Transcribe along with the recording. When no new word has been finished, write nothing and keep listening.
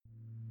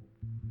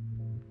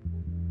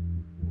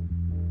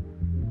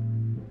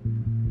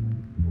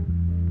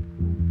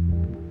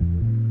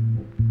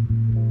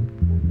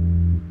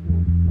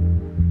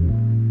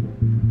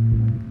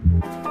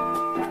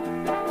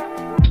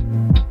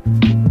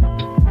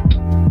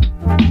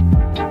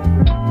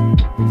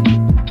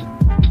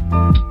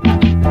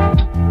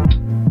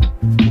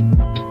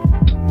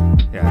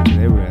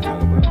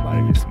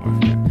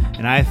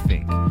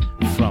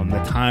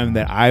time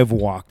that I've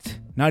walked,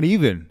 not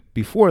even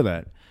before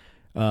that,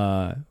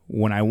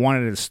 when I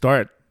wanted to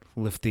start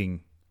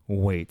lifting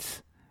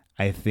weights,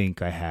 I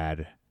think I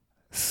had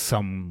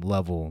some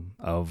level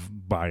of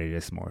body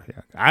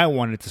dysmorphia. I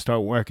wanted to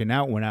start working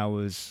out when I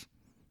was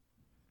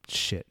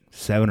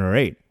 7 or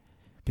 8,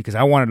 because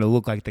I wanted to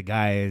look like the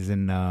guys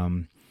in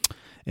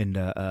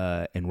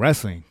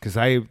wrestling. Because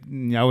I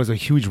was a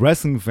huge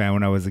wrestling fan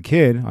when I was a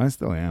kid. I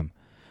still am,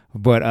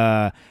 but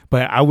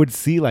I would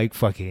see like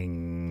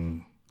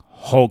fucking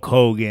Hulk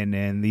Hogan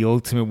and the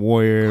Ultimate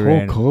Warrior.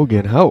 Hulk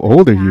Hogan, how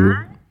old are you?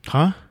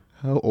 Huh?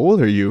 How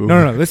old are you?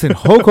 No. Listen,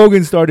 Hulk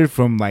Hogan started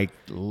from like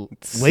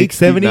late 69?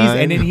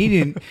 '70s, and then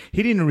he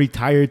didn't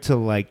retire till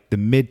like the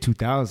mid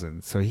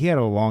 2000s. So he had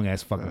a long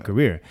ass fucking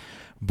career.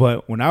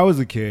 But when I was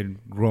a kid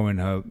growing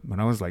up, when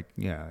I was like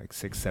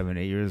 6, 7,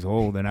 8 years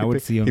old, and I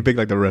would see him. He picked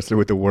like the wrestler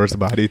with the worst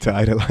body to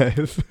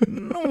idolize.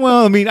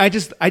 Well, I mean, I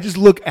just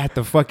look at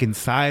the fucking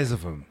size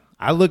of him.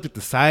 I looked at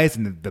the size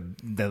and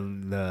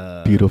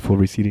the beautiful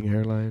receding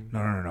hairline.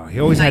 No. He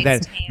always had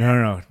that.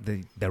 No.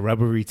 The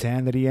rubbery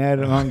tan that he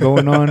had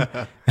going on.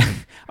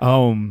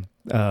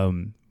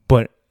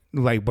 But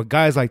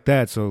guys like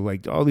that. So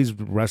like all these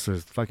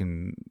wrestlers,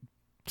 fucking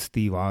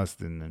Steve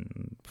Austin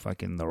and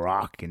fucking The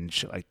Rock and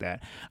shit like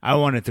that. I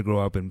wanted to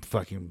grow up and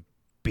fucking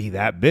be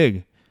that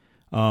big.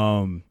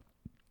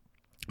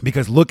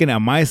 Because looking at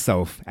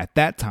myself at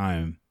that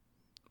time,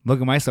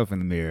 looking myself in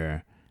the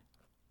mirror,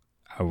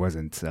 I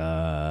wasn't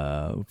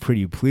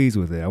pretty pleased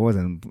with it. I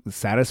wasn't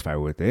satisfied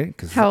with it.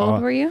 How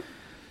old were you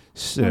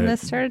when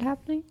this started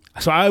happening?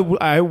 So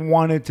I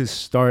wanted to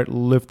start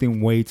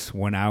lifting weights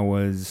when I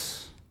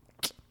was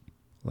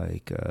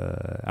like,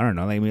 I don't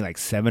know, maybe like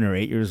 7 or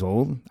 8 years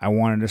old. I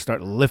wanted to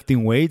start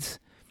lifting weights,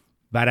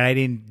 but I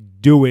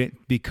didn't do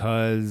it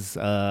because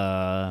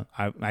I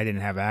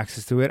didn't have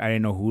access to it. I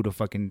didn't know who to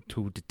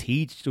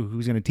teach,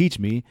 who's going to teach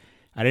me.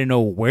 I didn't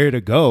know where to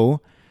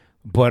go,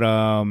 but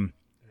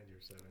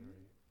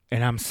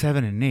and I'm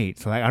 7 and 8,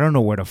 so like I don't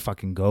know where to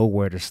fucking go,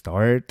 where to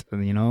start,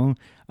 you know.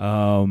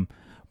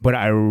 But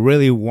I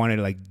really wanted,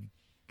 like,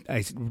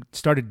 I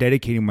started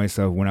dedicating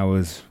myself when I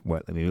was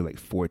maybe like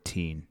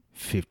 14,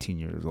 15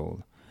 years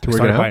old. To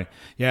working out?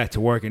 To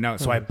working out.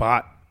 So I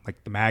bought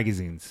like the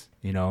magazines,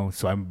 you know.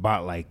 So I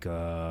bought like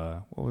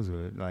what was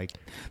it? Like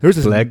there's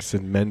this Flex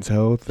and Men's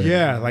Health.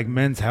 Like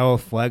Men's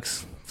Health,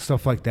 Flex,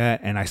 stuff like that.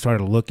 And I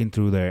started looking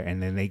through there,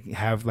 and then they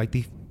have like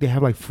they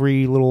have like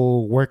free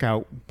little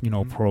workout, you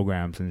know,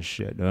 programs and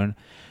shit, dude.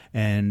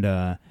 And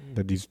that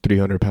these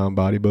 300-pound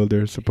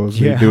bodybuilders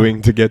supposedly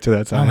doing to get to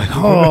that size. I'm like,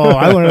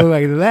 I want to look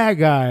like that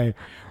guy.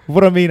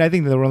 But I mean, I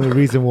think the only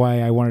reason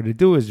why I wanted to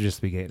do is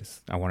just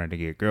because I wanted to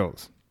get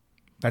girls.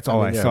 That's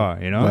all I saw,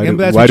 you know.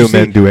 Why do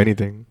men do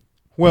anything?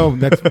 Well,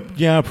 that's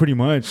pretty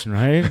much,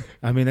 right?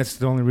 I mean, that's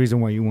the only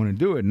reason why you want to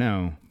do it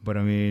now. But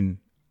I mean,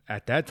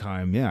 at that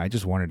time, I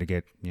just wanted to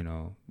get, you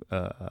know,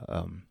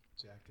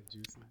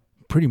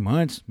 pretty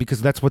much,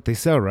 because that's what they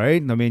sell,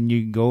 right? I mean,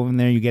 you go in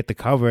there, you get the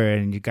cover,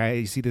 and you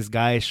see this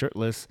guy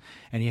shirtless,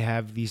 and you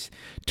have these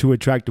 2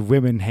 attractive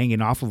women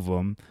hanging off of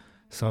him.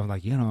 So I'm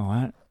like, you know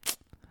what?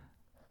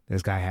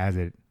 This guy has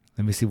it.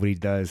 Let me see what he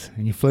does.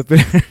 And you flip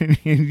it, and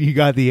you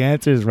got the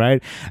answers,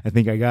 right? I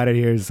think I got it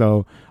here.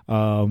 So,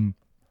 and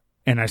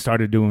I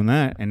started doing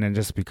that, and then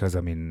just because,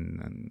 I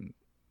mean,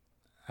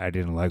 I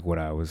didn't like what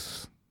I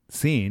was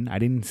seeing. I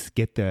didn't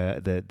get I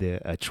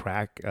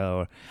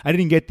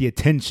didn't get the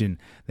attention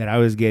that I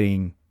was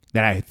getting,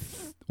 that I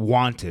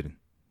wanted,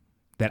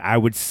 that I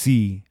would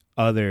see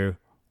other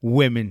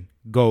women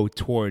go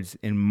towards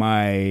in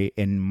my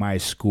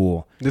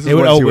school. This is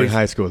once you were in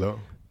high school, though.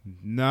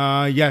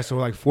 So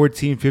like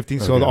 14, 15.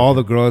 Okay. So all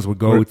the girls would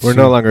go. We're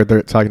no longer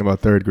talking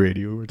about third grade.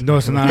 No,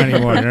 it's not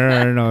anymore.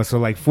 No. So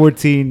like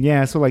 14.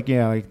 Yeah. So like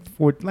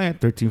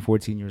 13,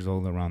 14 years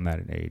old, around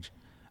that age.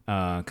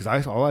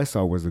 Because all I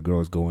saw was the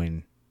girls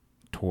going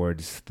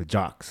towards the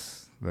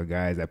jocks, the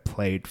guys that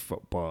played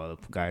football,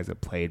 the guys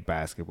that played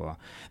basketball,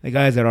 the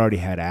guys that already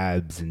had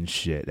abs and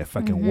shit, that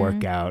fucking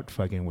work out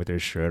fucking with their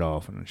shirt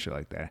off and shit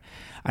like that.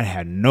 I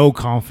had no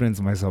confidence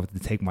in myself to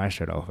take my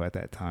shirt off at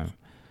that time.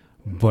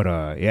 But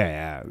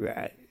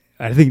I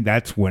think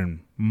that's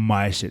when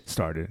my shit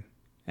started.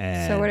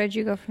 And so where did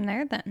you go from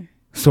there then?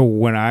 So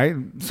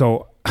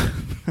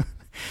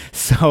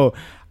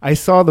I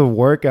saw the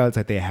workouts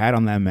that they had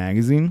on that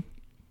magazine,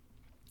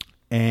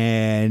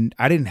 and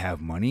I didn't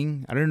have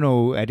money. I don't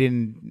know. I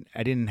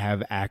didn't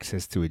have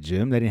access to a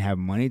gym. I didn't have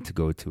money to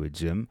go to a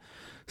gym.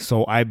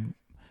 So I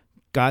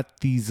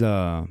got these,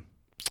 the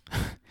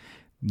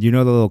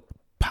little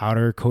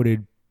powder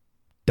coated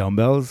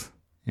dumbbells,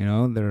 you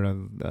know, they're,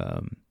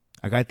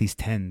 I got these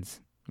 10s,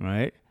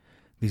 right?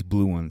 These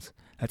blue ones.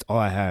 That's all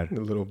I had.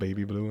 The little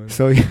baby blue ones.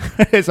 So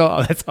that's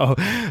all.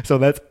 So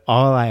that's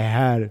all I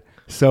had.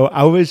 So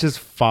I would just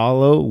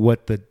follow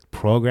what the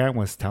program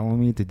was telling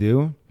me to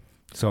do.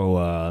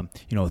 So,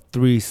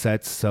 3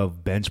 sets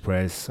of bench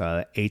press,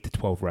 8 to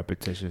 12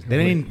 repetitions. They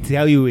didn't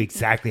tell you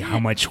exactly how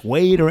much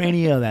weight or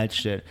any of that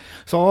shit.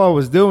 So all I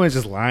was doing is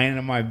just lying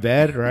in my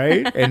bed,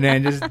 right? And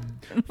then just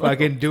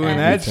fucking doing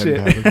that shit.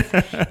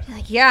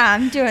 Like, yeah,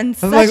 I'm doing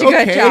such a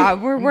good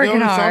job. We're working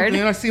hard.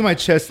 I see my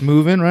chest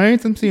moving,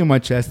 right? I'm seeing my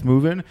chest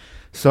moving.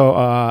 So,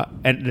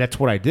 and that's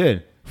what I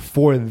did.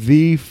 For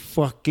the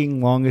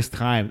fucking longest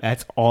time,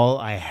 that's all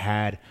I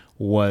had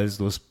was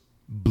those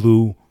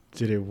blue.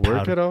 Did it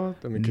work at all?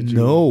 I mean,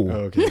 no.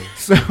 Oh, okay.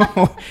 So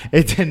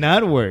it did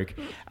not work.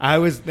 That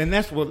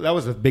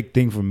was a big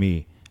thing for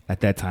me at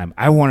that time.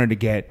 I wanted to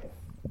get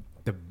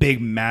the big,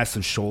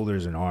 massive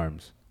shoulders and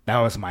arms. That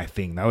was my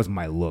thing. That was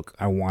my look.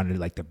 I wanted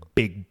like the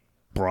big,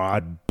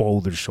 broad,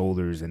 boulder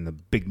shoulders and the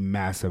big,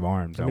 massive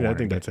arms. I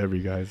think that's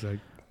every guy's like.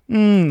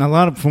 A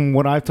lot of from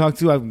what I've talked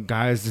to,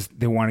 guys just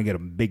they want to get a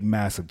big,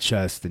 massive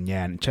chest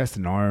and chest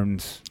and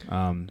arms,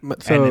 and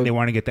then they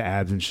want to get the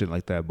abs and shit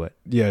like that. But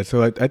yeah,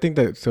 so I think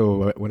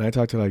that when I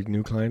talk to like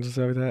new clients and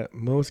stuff like that,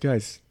 most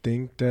guys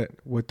think that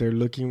what they're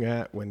looking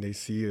at when they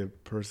see a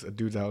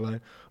dude's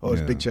outline,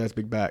 it's big chest,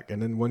 big back,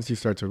 and then once you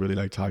start to really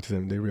like talk to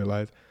them, they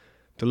realize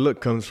the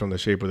look comes from the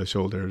shape of the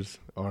shoulders,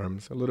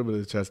 arms, a little bit of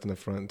the chest in the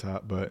front and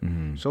top, but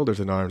shoulders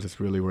and arms is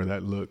really where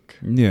that look,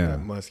 that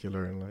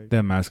muscular and like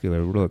that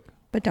muscular look.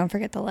 But don't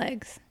forget the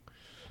legs.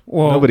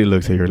 Well, nobody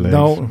looks at your legs.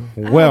 No,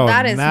 well,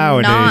 that is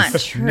nowadays, not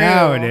true.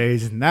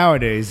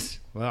 Nowadays,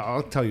 well,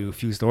 I'll tell you a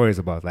few stories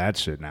about that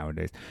shit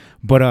nowadays.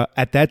 But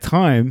at that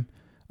time,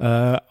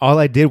 all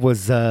I did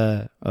was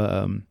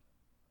following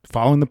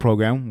the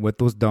program with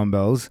those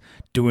dumbbells,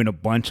 doing a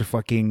bunch of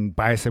fucking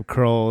bicep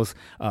curls,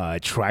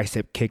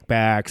 tricep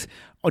kickbacks,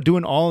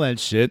 doing all that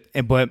shit.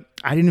 But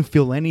I didn't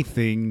feel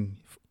anything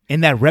in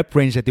that rep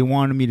range that they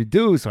wanted me to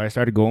do. So I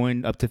started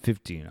going up to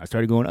 15. I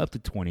started going up to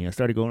 20. I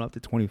started going up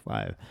to 25.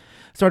 I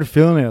started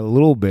feeling it a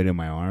little bit in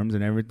my arms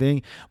and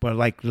everything. But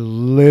like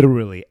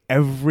literally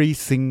every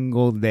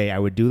single day I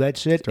would do that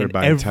shit. Started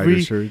buying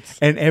tighter shirts.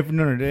 And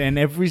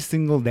every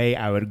single day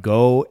I would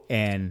go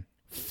and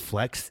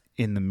flex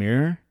in the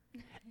mirror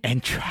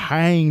and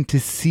trying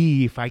to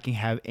see if I can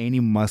have any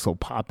muscle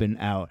popping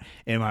out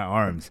in my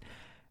arms.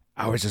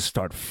 I would just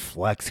start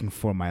flexing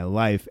for my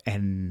life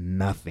and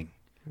nothing.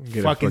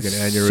 Fucking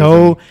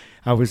so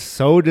I was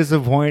so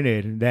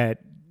disappointed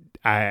that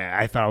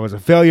I thought I was a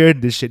failure.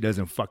 This shit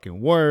doesn't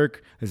fucking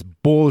work. It's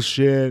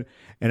bullshit.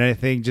 And I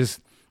think just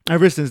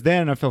ever since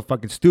then I felt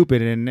fucking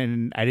stupid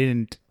and I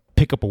didn't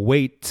pick up a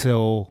weight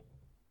till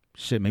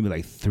maybe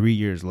like 3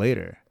 years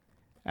later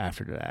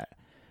after that.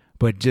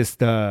 But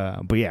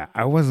yeah,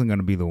 I wasn't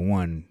gonna be the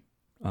one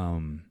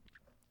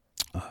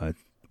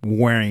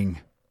wearing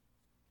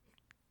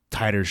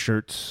tighter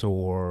shirts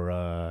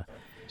or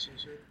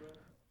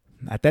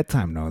at that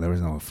time, no, there was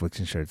no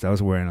affliction shirts. I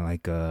was wearing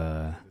like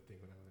the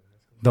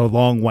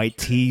long white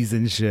tees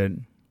and shit.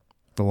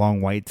 The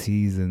long white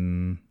tees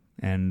and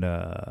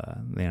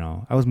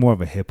I was more of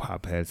a hip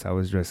hop head, so I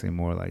was dressing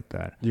more like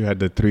that. You had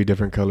the 3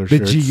 different color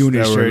shirts. The G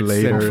Unit shirts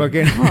and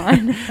fucking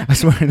I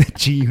was wearing the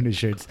G Unit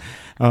shirts.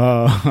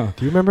 Do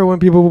you remember when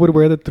people would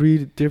wear the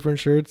 3 different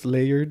shirts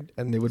layered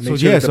and they would make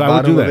sure so I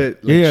would do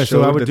that.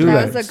 So I would do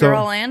that. That was a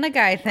girl and a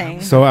guy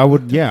thing. So I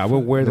would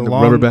wear the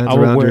long rubber bands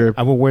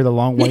I would wear the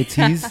long white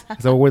tees.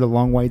 So I would wear the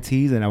long white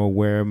tees and I would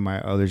wear my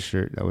other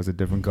shirt that was a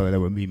different color that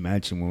would be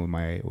matching with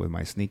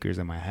my sneakers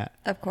and my hat.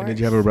 Of course. And did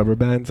you have a rubber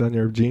bands on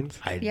your jeans?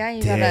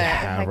 You did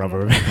have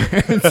rubber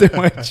bands in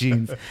my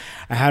jeans.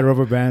 I had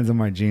rubber bands on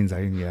my jeans.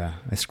 I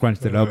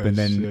scrunched it up and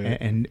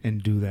then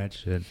and do that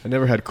shit. I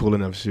never had cool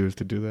enough shoes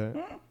to do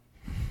that.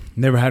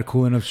 Never had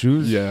cool enough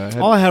shoes? Yeah.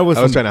 All I had was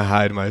I was trying to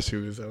hide my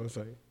shoes. I was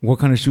like, what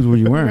kind of shoes were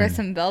you wearing? Wear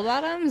some bell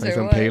bottoms like or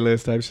some what?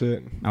 Payless type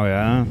shit. Oh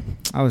yeah.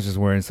 I was just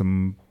wearing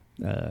some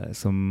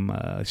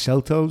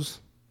shell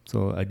toes.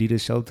 So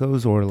Adidas shell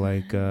toes or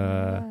like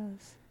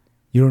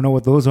you don't know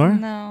what those are?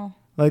 No.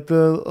 Like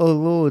the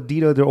little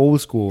Adidas, they're old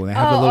school. They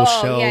have the little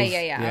shells.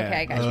 Yeah.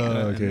 Okay, I got you.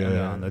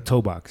 Okay, the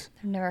toe box.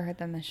 I've never heard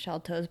them as shell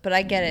toes, but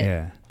I get it.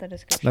 Yeah. The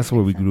description That's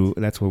what we sense. grew.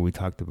 That's what we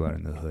talked about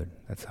in the hood.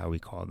 That's how we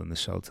called them, the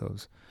shell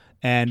toes,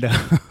 and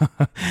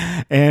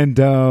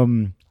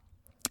and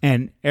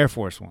Air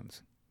Force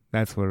Ones.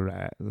 That's what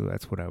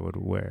I would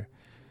wear.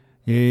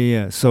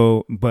 Yeah.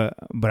 So, but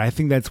I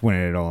think that's when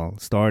it all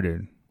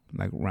started,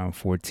 like around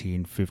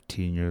 14,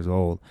 15 years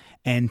old,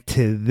 and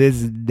to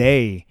this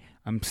day,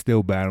 I'm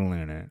still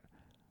battling it.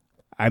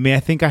 I mean, I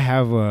think I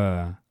have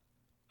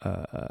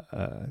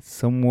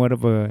somewhat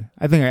of a.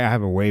 I think I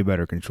have a way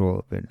better control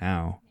of it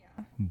now.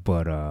 Yeah.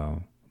 But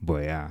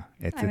yeah,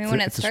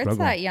 when it starts struggle.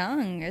 that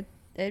young,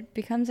 it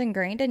becomes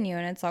ingrained in you,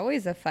 and it's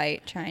always a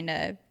fight trying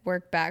to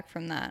work back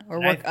from that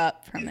or work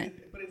up from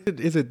it. But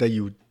is it that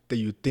you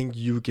think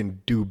you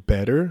can do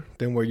better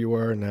than where you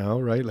are now,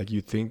 right? Like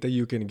you think that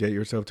you can get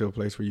yourself to a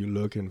place where you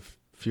look and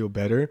feel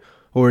better,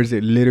 or is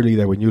it literally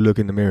that when you look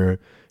in the mirror,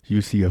 you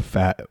see a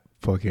fat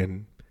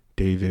fucking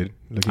David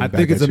looking back at you? I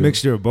think it's a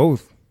mixture of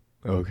both.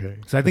 Okay.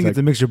 So I think it's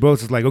a mixture of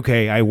both. It's like,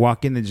 okay, I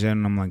walk in the gym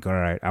and I'm like, all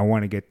right, I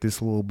want to get this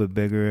a little bit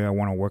bigger. I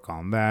want to work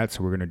on that.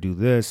 So we're going to do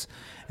this.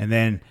 And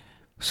then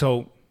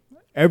So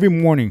every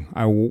morning,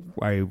 I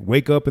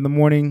wake up in the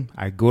morning,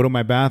 I go to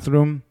my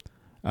bathroom,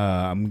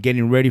 I'm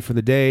getting ready for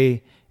the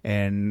day,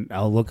 and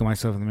I'll look at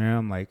myself in the mirror.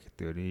 I'm like,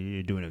 dude,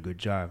 you're doing a good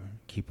job.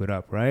 Keep it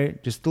up,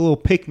 right? Just a little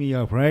pick me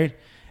up, right?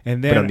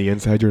 And then, but on the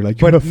inside, you're like,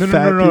 you're a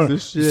fat piece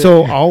of shit.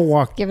 So I'll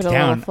walk Give it a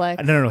down. little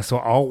flex. No. So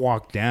I'll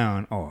walk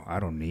down. Oh, I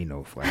don't need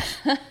no flex.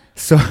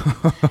 So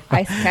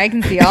I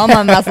can see all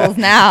my muscles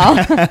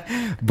now.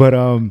 But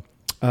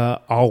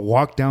I'll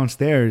walk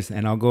downstairs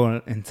and I'll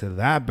go into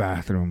that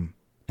bathroom,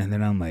 and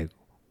then I'm like,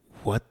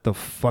 what the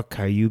fuck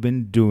have you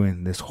been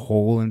doing this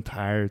whole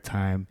entire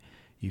time,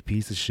 you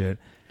piece of shit?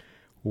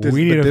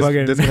 We need to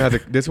fucking.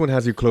 This one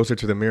has you closer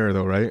to the mirror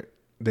though, right?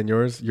 Than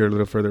yours. You're a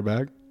little further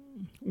back.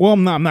 Well,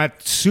 I'm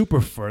not super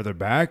further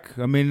back.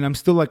 I mean, I'm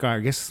still like, I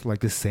guess, like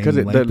the same. Because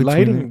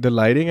the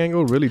lighting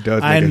angle really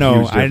does. Make I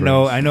know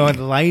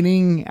the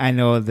lighting. I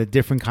know the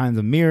different kinds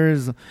of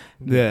mirrors,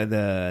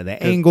 the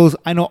angles.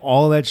 I know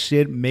all that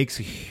shit makes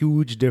a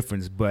huge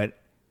difference, but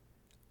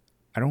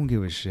I don't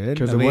give a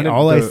shit. I mean,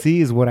 I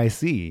see is what I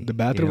see. The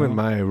bathroom in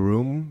my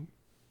room,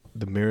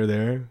 the mirror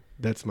there,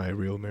 that's my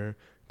real mirror.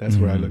 That's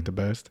where I look the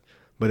best.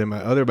 But in my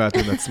other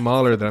bathroom that's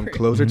smaller, that I'm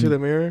closer to the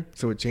mirror,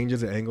 so it changes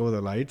the angle of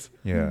the lights.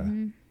 Yeah.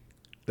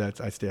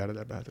 I stay out of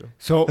that bathroom.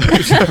 So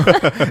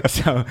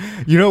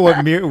you know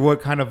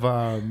what kind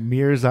of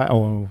mirrors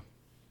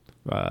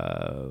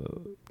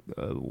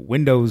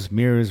windows,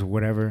 mirrors,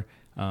 whatever,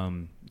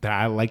 that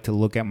I like to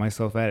look at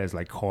myself at is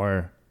like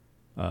car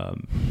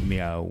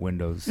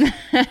windows.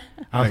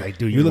 I was like,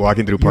 dude, you're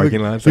walking through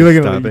parking lots. You're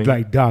looking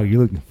like, dog, you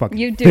looking fucking.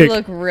 You do thick.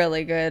 look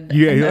really good.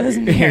 Yeah, in those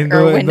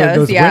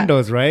windows. Yeah.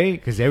 Windows, right?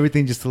 Because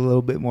everything just a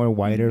little bit more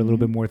whiter, a little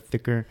bit more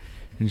thicker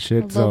and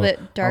shit. A little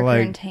bit darker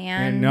and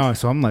tan. No,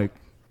 so I'm like,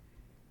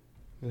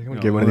 I'm gonna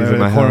get one of these in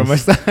my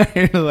house.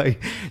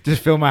 Like,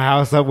 just fill my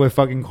house up with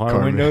fucking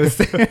car windows.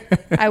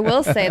 I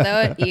will say though,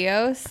 at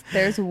EOS,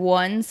 there's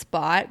one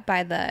spot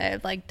by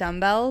the like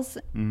dumbbells.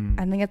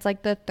 I think it's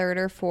like the third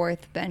or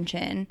fourth bench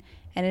in,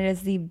 and it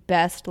is the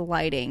best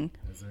lighting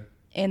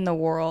in the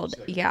world.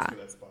 Yeah.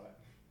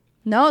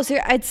 No, so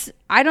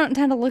I don't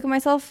tend to look at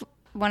myself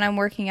when I'm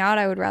working out.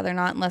 I would rather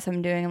not unless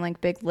I'm doing like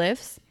big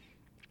lifts.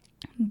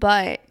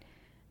 But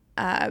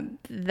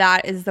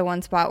that is the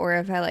one spot where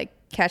if I like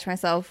catch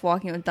myself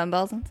walking with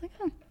dumbbells, I'm like,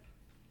 oh,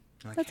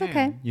 that's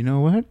okay. You know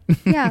what?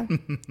 Yeah.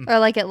 Or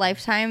like at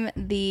Lifetime,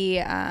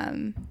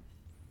 I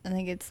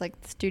think it's like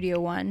Studio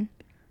One.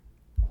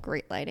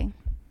 Great lighting.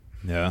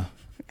 Yeah.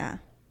 Yeah.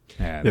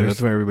 Yeah, that's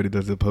where everybody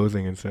does the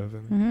posing and stuff.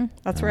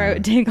 That's where I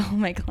would take all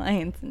my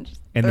clients and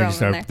just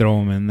throw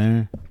them in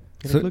there.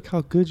 So look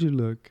how good you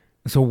look.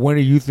 So when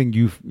do you think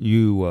you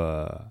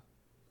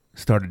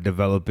started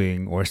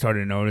developing or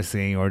started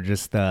noticing or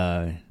just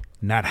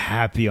not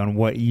happy on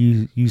what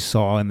you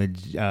saw in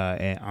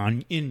the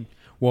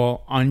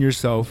on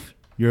yourself,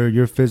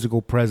 your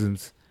physical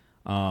presence,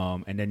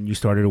 and then you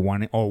started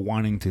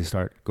wanting to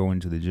start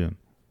going to the gym?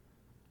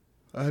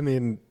 I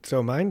mean,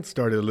 so mine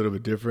started a little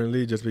bit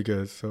differently just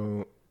because,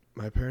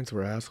 my parents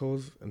were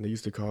assholes and they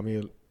used to call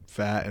me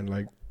fat and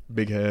like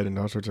big head and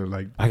all sorts of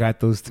like. I got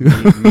those too.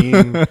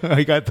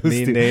 I got those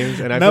mean too. names.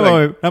 And I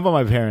not about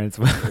my parents,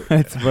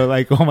 but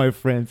like all my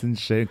friends and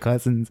shit,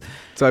 cousins.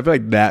 So I feel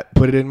like that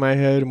put it in my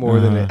head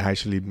more than it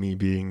actually me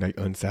being like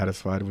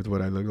unsatisfied with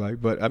what I look like.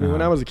 But I mean,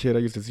 when I was a kid, I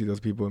used to see those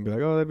people and be like,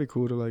 oh, that'd be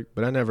cool to like,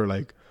 but I never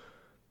like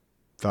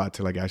thought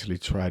to like actually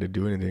try to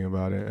do anything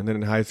about it. And then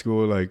in high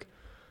school, like,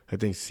 I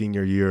think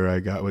senior year,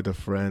 I got with a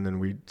friend and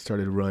we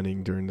started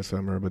running during the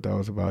summer, but that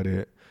was about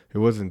it. It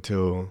wasn't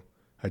until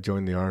I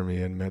joined the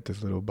Army and met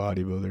this little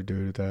bodybuilder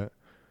dude that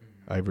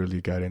I really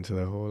got into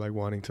the whole like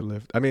wanting to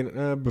lift. I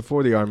mean,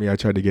 before the Army, I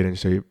tried to get in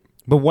shape.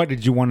 But why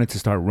did you want to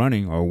start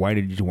running, or why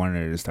did you want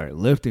to start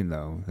lifting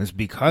though? It's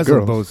because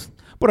Girls. of those.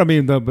 But I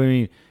mean,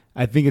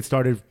 I think it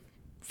started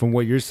from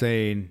what you're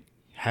saying,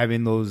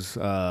 having those,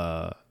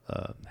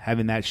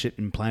 having that shit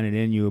implanted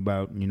in you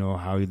about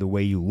how the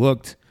way you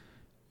looked.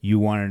 You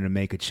wanted to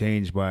make a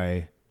change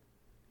by,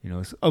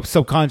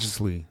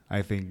 subconsciously.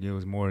 I think it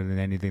was more than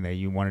anything that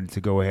you wanted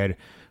to go ahead,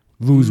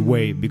 lose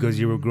weight because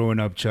you were growing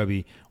up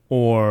chubby,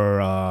 or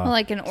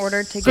like in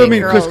order to get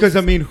girls. Because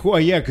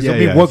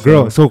what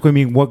girl? So I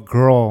mean, what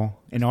girl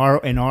in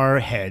our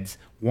heads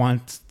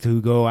wants to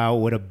go out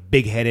with a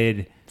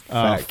big-headed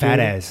fat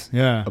ass?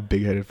 Yeah, a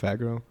big-headed fat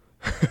girl.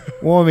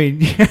 Well, I mean,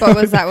 but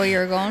was that what you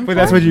were going for? But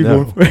that's what you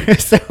go for.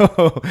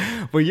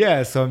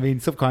 So I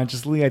mean,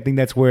 subconsciously, I think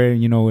that's where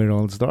it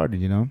all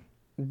started.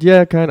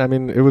 Yeah, kind of. I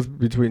mean, it was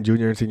between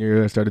junior and senior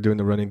year I started doing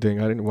the running thing.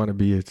 I didn't want to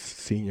be a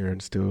senior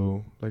and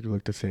still like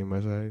look the same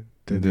as I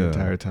did the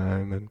entire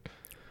time, and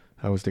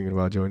I was thinking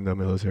about joining the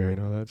military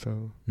and all that,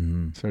 so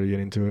started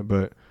getting into it.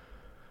 But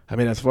I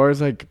mean, as far as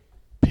like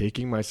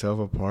picking myself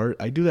apart,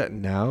 I do that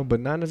now,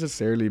 but not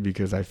necessarily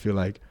because I feel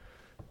like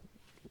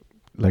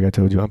I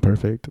told you, I'm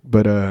perfect.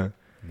 But I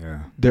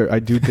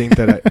do think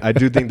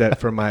that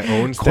for my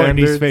own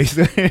standards. Face.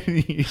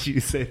 You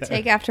say that.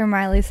 Take after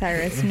Miley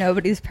Cyrus.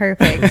 Nobody's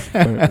perfect.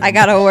 I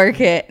gotta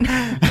work it.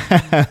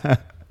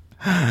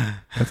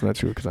 That's not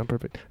true because I'm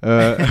perfect.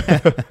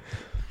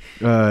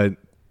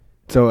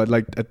 So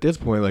like at this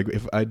point, like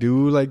if I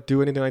do like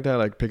do anything like that,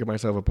 like picking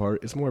myself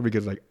apart, it's more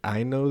because like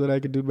I know that I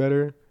could do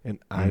better, and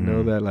I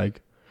know that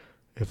like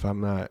if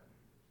I'm not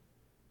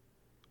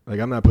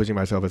pushing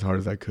myself as hard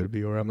as I could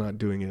be, or I'm not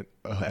doing it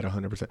at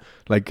 100%.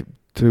 Like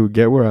to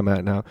get where I'm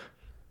at now,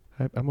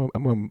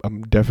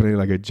 I'm definitely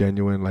like a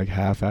genuine like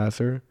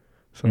half-asser.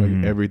 So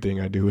like everything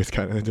I do is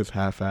kind of just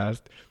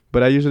half-assed.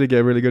 But I usually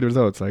get really good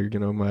results. Like, you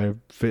know, my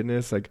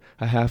fitness, like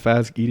I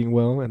half-ass eating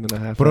well, and then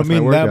I half-ass my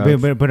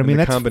workouts. But I mean,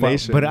 that's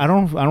combination. But I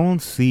don't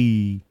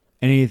see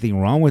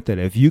anything wrong with it.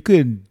 If you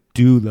could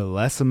do the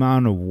less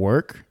amount of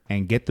work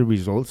and get the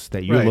results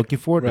that you're looking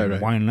for, then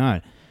why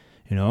not?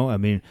 You know, I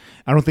mean,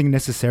 I don't think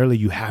necessarily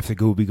you have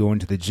to be going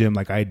to the gym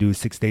like I do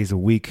 6 days a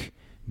week,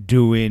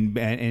 doing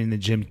in the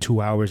gym 2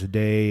 hours a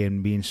day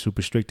and being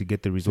super strict to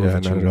get the results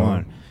that you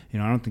want. You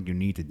know, I don't think you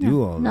need to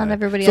do all that. Not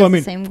everybody has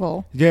the same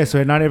goal. Yeah,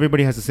 so not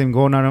everybody has the same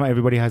goal. Not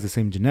everybody has the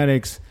same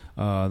genetics,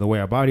 the way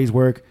our bodies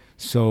work.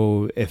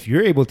 So if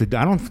you're able to,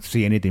 I don't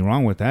see anything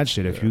wrong with that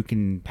shit. If you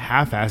can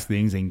half-ass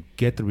things and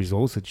get the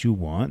results that you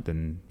want,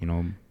 then, you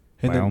know,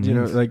 by all means. You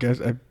know, like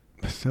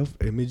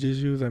self-image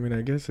issues, I mean,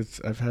 I guess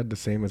I've had the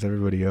same as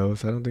everybody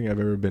else. I don't think I've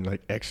ever been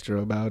like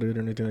extra about it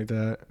or anything like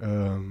that.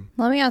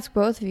 Let me ask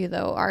both of you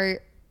though.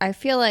 I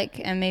feel like,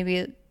 and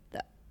maybe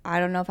I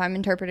don't know if I'm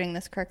interpreting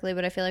this correctly,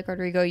 but I feel like,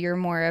 Rodrigo, you're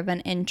more of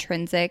an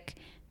intrinsic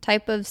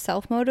type of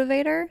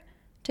self-motivator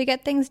to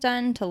get things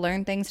done, to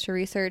learn things, to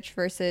research,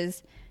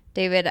 versus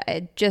David,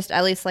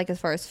 at least like as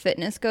far as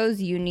fitness goes,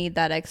 you need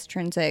that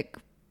extrinsic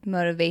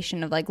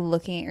motivation of like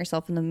looking at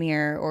yourself in the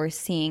mirror or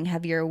seeing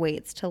heavier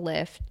weights to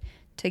lift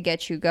to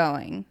get you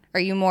going. Are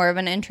you more of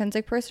an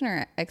intrinsic person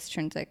or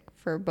extrinsic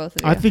for both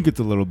of you? I think it's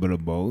a little bit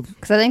of both.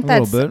 Because I think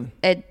that's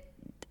it.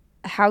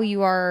 How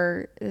you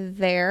are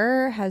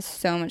there has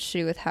so much to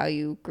do with how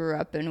you grew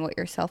up and what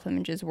your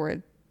self-images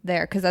were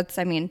there. Because that's,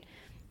 I mean,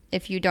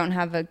 if you don't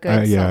have a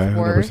good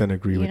self-worth, I 100%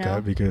 agree with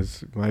that,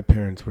 because my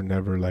parents were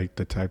never like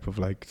the type of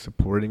like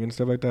supporting and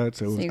stuff like that.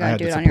 So I had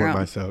to support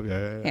myself.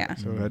 Yeah.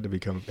 So it had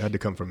to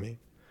come from me.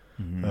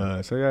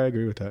 So yeah, I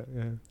agree with that.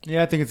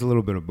 Yeah, I think it's a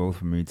little bit of both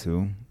for me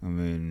too.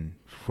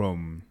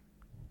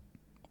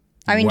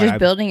 I mean, just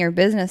building your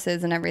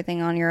businesses and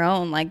everything on your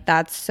own, like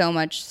that's so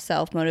much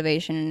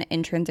self-motivation and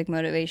intrinsic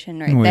motivation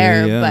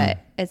there. Yeah. But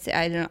it's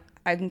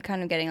I'm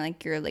kind of getting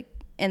like you're like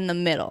in the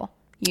middle.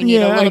 You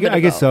need a little bit of I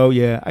guess so.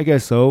 Yeah, I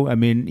guess so. I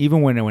mean,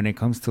 even when it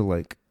comes to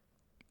like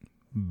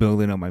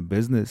building up my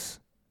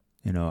business,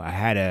 you know,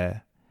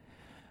 I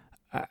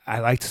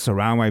like to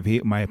surround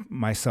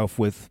myself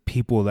with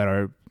people that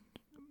are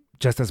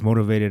just as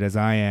motivated as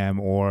I am,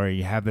 or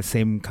you have the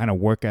same kind of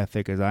work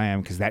ethic as I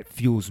am, because that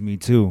fuels me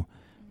too.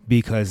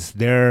 Because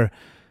I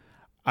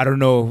don't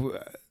know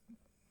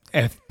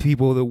if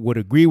people that would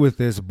agree with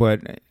this,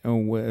 but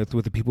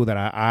with the people that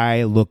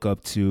I look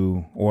up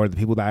to, or the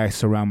people that I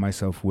surround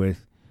myself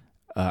with,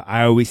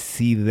 I always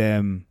see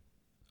them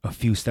a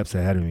few steps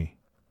ahead of me.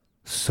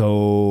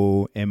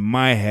 So in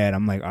my head,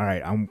 I'm like, all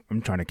right,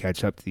 I'm trying to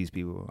catch up to these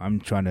people.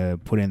 I'm trying to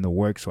put in the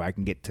work so I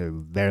can get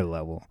to their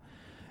level.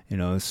 You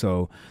know,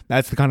 so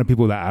that's the kind of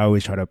people that I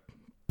always try to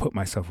put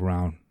myself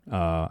around.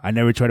 I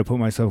never try to put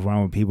myself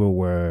around with people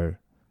where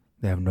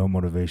they have no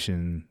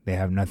motivation, they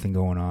have nothing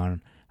going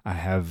on.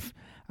 I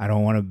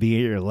don't want to be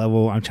at your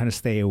level. I'm trying to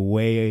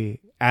stay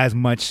as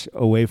much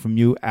away from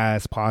you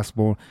as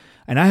possible.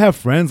 And I have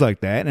friends like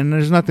that, and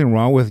there's nothing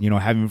wrong with, you know,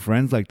 having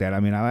friends like that. I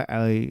mean,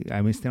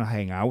 I still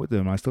hang out with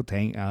them. I still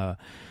hang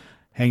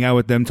out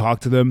with them,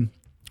 talk to them,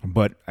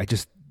 but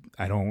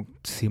I don't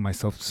see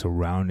myself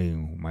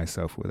surrounding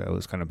myself with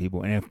those kind of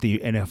people. And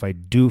if I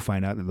do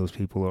find out that those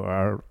people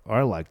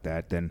are like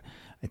that, then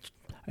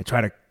I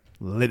try to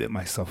limit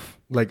myself.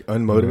 Like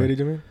unmotivated,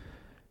 you mean?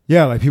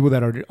 Yeah, like people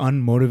that are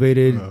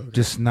unmotivated,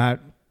 just not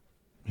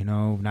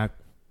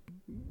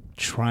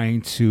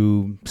trying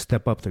to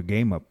step up their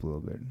game up a little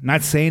bit.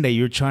 Not saying that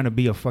you're trying to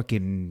be a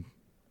fucking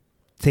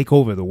take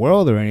over the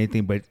world or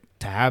anything, but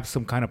to have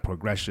some kind of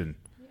progression.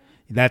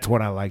 That's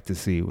what I like to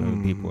see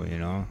with people, you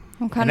know?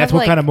 And that's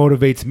what kind of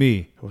motivates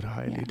me. I would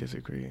highly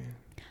disagree.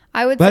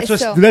 I would say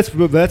so.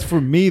 That's for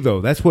me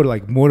though. That's what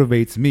like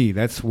motivates me.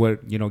 That's what,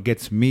 you know,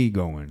 gets me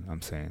going.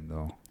 I'm saying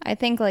though. I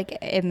think like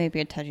it may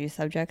be a touchy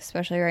subject,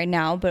 especially right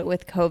now, but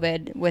with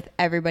COVID, with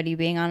everybody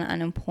being on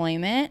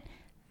unemployment,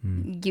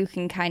 you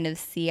can kind of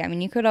see, I mean,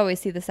 you could always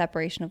see the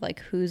separation of like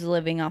who's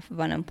living off of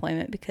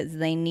unemployment because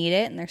they need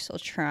it and they're still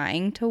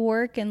trying to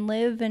work and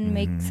live and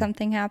make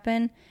something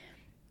happen.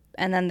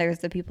 And then there's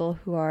the people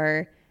who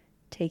are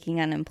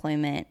taking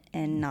unemployment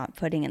and not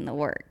putting in the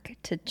work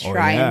to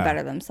try and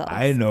better themselves.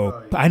 I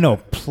know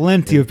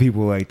plenty of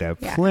people like that.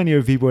 Yeah. Plenty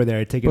of people that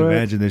are taking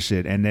advantage of this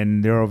shit, and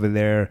then they're over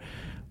there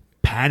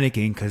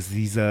panicking because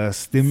these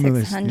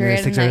stimulus,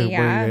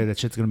 600, that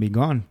shit's gonna be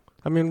gone.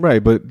 I mean,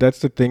 right, but that's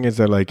the thing is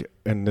that like,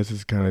 and this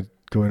is kind of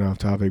going off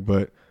topic,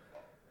 but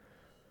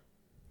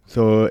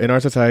so in our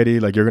society,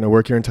 like you're gonna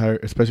work your entire,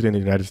 especially in the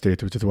United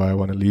States, which is why I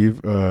want to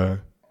leave.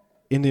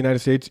 In the United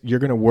States, you're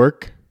gonna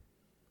work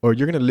or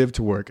you're going to live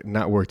to work,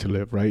 not work to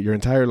live, right? Your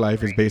entire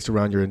life is based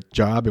around your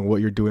job and what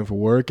you're doing for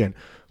work and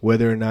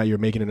whether or not you're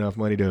making enough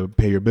money to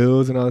pay your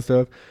bills and all that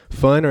stuff.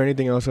 Fun or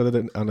anything else other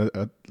than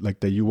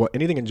like that you want,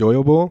 anything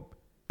enjoyable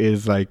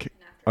is like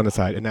on the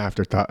side, an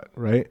afterthought,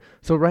 right?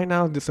 So right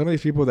now, some of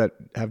these people that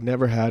have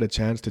never had a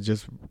chance to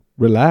just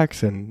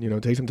relax and, you know,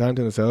 take some time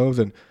to themselves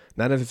and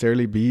not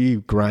necessarily be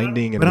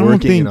grinding and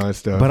working and all that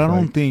stuff. But I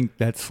don't think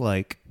that's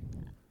like.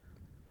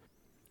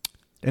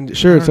 And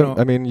sure, know.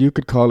 I mean, you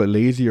could call it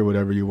lazy or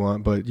whatever you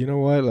want, but you know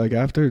what? Like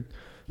after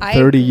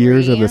 30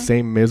 years of the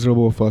same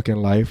miserable fucking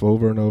life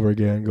over and over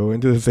again,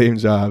 going to the same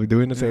job,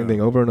 doing the same thing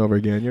over and over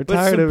again, you're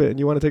tired of it and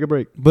you want to take a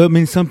break. But I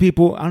mean, some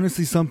people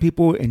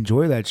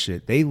enjoy that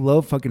shit. They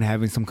love fucking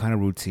having some kind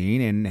of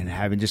routine and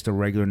having just a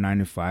regular 9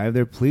 to 5.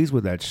 They're pleased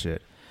with that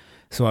shit.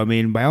 So I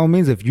mean, by all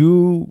means,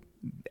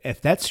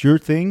 if that's your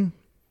thing,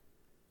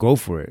 go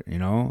for it. You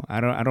know, I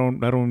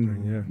don't,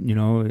 you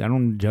know, I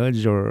don't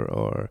judge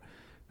or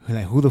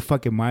like, who the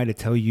fuck am I to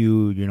tell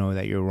you, you know,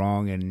 that you're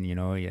wrong and, you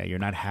know, you're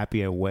not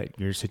happy at what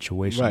your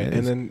situation is.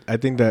 And then I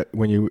think that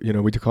when you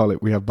know, we call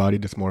it, we have body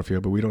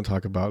dysmorphia, but we don't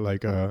talk about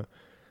like, I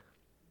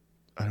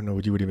don't know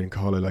what you would even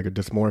call it, like a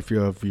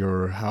dysmorphia of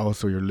your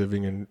house or you're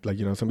living in, like,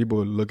 you know, some people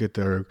look at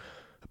their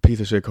piece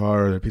of shit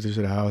car or their piece of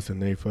shit house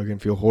and they fucking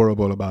feel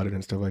horrible about it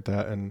and stuff like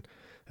that. And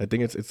I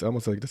think it's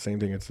almost like the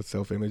same thing. It's a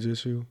self-image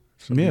issue.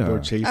 Some people are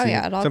chasing,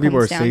 some people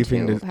are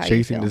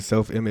chasing the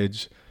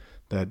self-image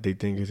that they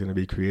think is going to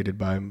be created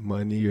by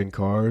money and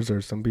cars,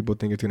 or some people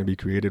think it's going to be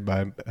created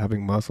by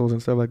having muscles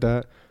and stuff like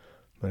that.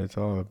 But it's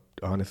all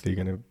honestly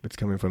it's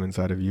coming from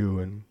inside of you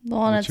and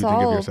what it's you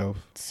think of yourself.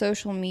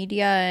 Social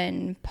media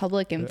and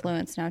public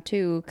influence now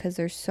too, because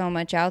there's so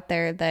much out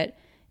there that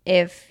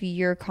if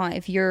you're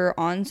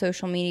on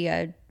social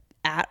media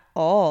at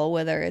all,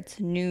 whether it's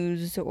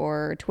news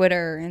or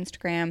Twitter or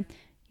Instagram,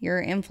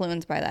 you're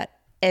influenced by that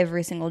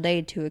every single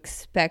day to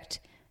expect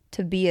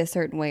to be a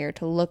certain way or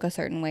to look a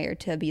certain way or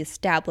to be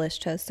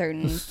established to a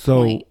certain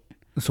point.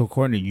 So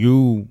Courtney,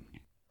 you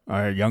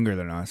are younger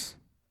than us.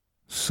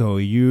 So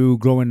you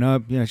growing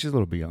up, she's a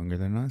little bit younger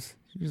than us.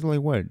 She's like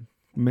what?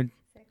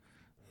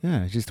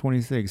 She's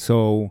 26.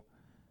 So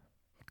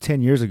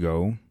 10 years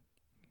ago,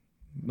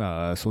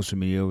 social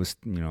media was,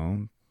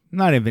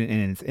 not even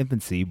in its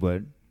infancy,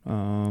 but it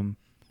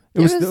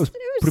was pretty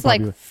like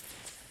popular.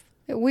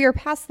 We were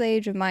past the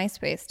age of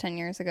MySpace 10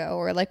 years ago,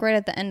 or like right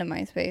at the end of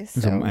MySpace.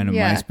 So end of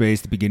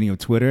MySpace, the beginning of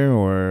Twitter,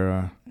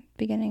 or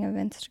beginning of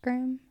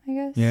Instagram, I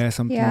guess. Yeah,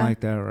 something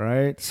like that,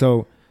 right?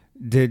 So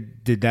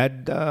did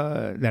that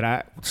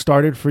that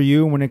started for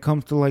you when it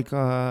comes to like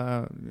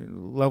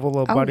level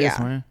of body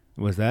dysmorphia?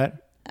 Was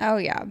that? Oh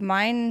yeah,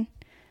 mine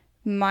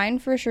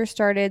for sure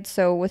started.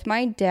 So with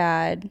my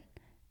dad,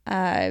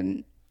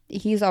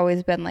 he's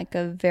always been like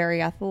a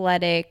very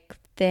athletic,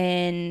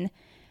 thin,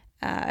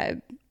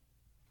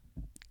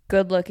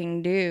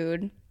 good-looking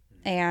dude,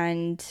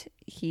 and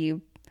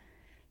he,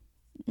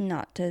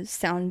 not to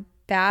sound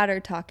bad or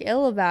talk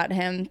ill about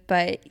him,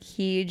 but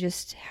he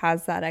just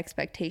has that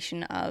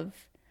expectation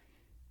of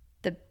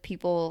the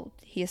people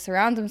he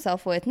surrounds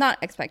himself with. Not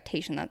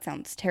expectation, that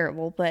sounds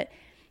terrible, but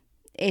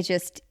it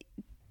just,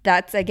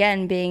 that's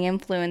again being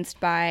influenced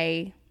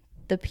by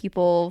the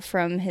people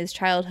from his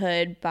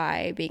childhood,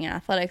 by being in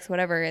athletics,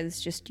 whatever, is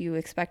just you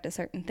expect a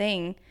certain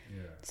thing.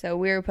 So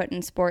we were put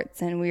in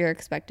sports and we were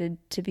expected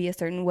to be a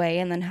certain way,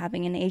 and then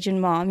having an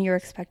Asian mom, you're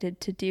expected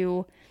to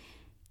do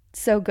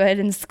so good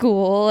in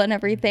school and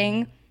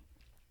everything.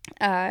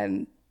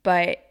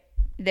 But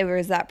there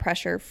was that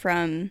pressure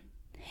from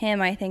him,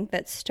 I think,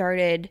 that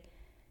started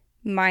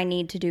my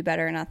need to do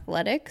better in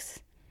athletics.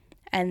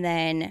 And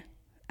then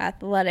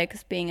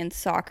athletics, being in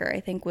soccer, I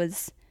think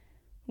was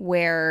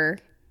where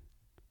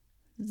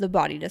the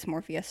body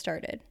dysmorphia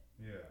started.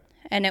 Yeah.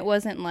 And it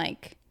wasn't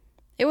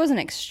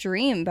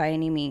extreme by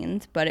any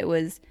means, but it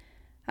was,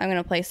 I'm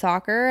going to play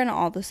soccer and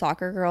all the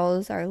soccer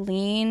girls are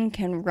lean,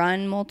 can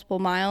run multiple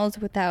miles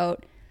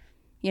without,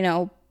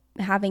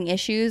 having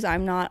issues.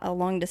 I'm not a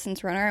long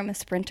distance runner. I'm a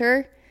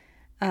sprinter.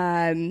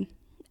 And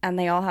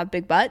they all have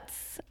big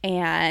butts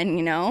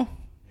and,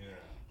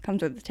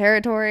 comes with the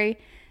territory.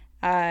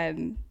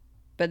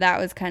 But that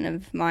was kind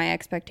of my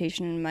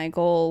expectation and my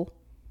goal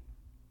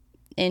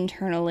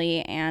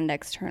internally and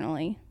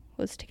externally,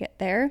 was to get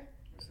there.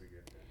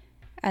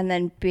 And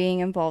then being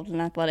involved in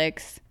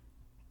athletics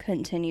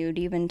continued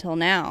even till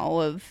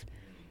now, of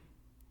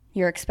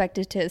you're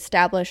expected to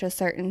establish a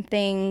certain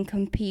thing,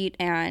 compete,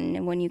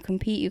 and when you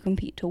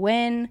compete to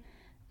win,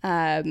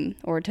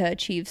 or to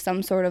achieve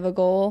some sort of a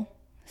goal.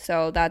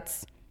 So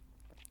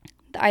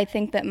I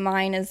think that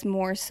mine is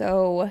more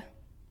so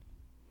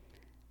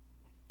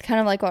kind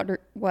of like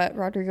what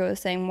Rodrigo was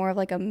saying, more of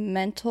like a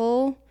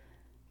mental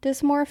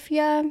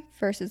dysmorphia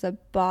versus a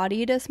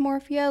body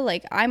dysmorphia.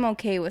 Like, I'm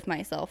okay with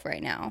myself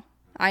right now.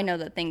 I know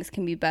that things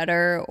can be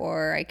better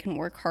or I can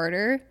work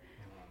harder.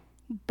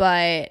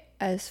 But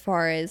as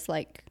far as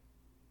like,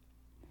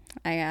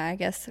 I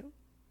guess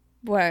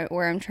where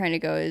I'm trying to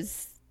go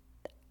is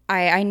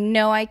I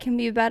know I can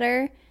be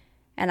better,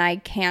 and I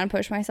can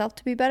push myself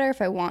to be better if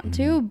I want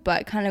to,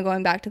 but kind of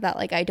going back to that,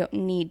 like, I don't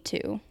need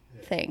to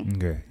thing.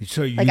 Okay.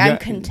 So I'm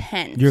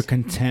content. You're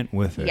content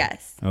with it.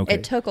 Yes. Okay.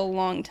 It took a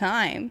long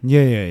time.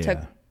 Yeah. It took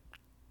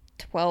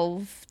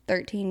 12,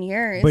 13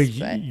 years. But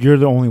you're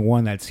the only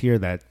one that's here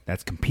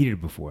that's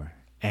competed before.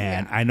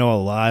 And I know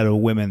a lot of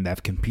women that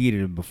have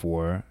competed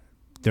before,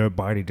 their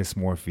body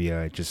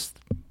dysmorphia just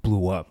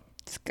blew up.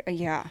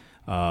 Yeah.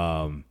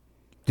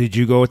 Did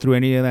you go through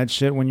any of that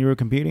shit when you were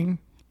competing?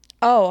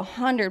 Oh,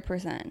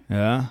 100%.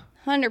 Yeah.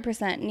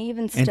 100%. And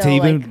even still,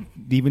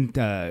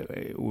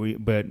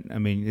 but I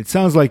mean, it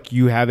sounds like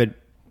you have it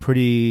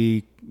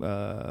pretty,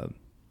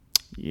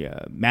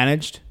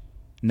 managed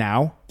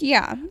now.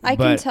 Yeah. I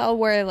can tell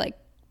where, like.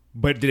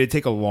 But did it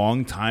take a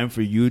long time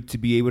for you to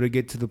be able to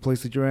get to the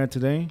place that you're at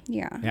today?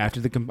 Yeah. After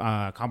the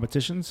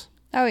competitions?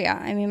 Oh, yeah.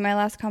 I mean, my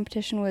last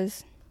competition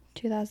was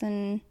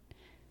end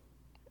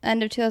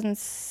of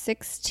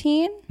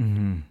 2016.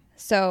 Mm-hmm.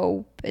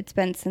 So it's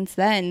been since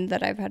then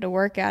that I've had to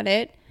work at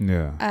it.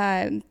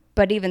 Yeah.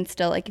 But even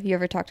still, like, if you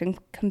ever talk to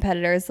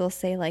competitors, they'll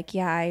say, like,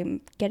 yeah,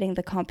 I'm getting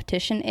the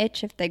competition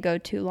itch if they go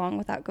too long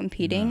without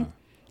competing. Yeah.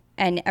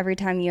 And every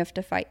time you have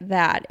to fight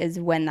that is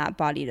when that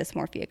body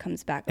dysmorphia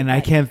comes back. And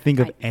I can't think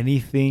of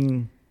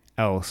anything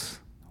else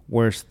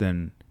worse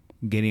than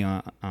getting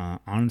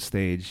on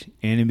stage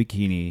in a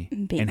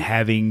bikini and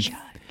having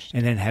judged.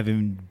 And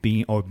then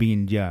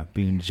being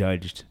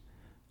judged.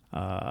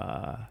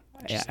 I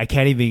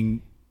can't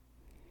even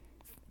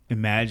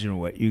imagine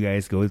what you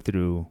guys go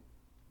through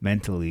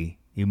mentally,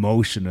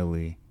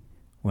 emotionally,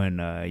 when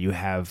you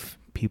have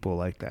people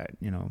like that,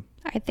 you know.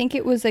 I think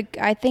I'm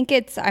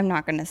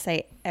not going to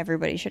say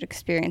everybody should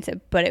experience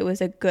it, but it was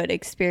a good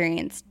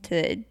experience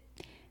to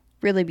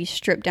really be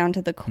stripped down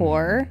to the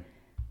core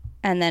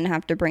and then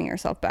have to bring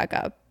yourself back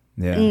up.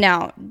 Yeah.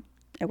 Now,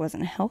 it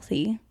wasn't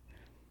healthy,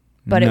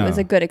 but it was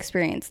a good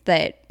experience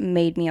that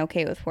made me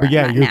okay with where I'm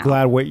at now. Yeah, you're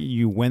glad what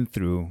you went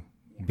through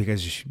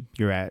because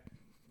you're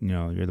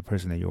the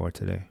person that you are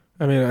today.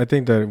 I mean, I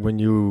think that when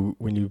you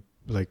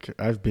like,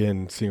 I've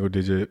been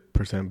single-digit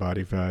 %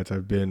 body fats.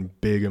 I've been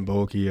big and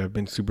bulky. I've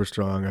been super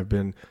strong. I've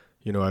been,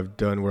 I've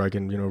done where I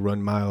can,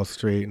 run miles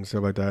straight and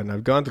stuff like that. And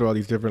I've gone through all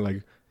these different,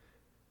 like,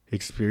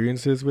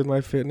 experiences with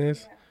my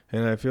fitness. Yeah.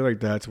 And I feel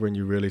like that's when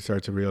you really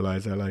start to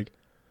realize that, like,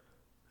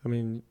 I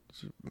mean,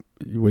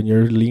 when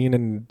you're lean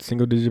and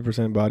single-digit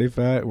 % body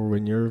fat, or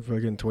when you're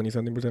fucking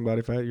 20-something %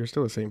 body fat, you're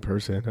still the same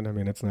person. And I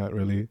mean, it's not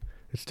really,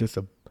 it's just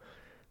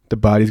the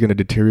body's going to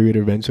deteriorate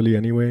eventually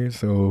anyway.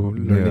 So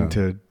learning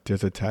to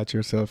just attach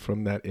yourself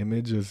from that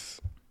image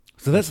is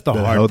that's the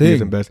hard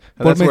thing. And best.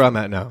 And that's where I'm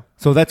at now.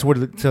 So that's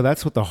what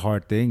the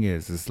hard thing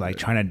is like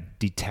trying to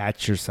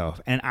detach yourself.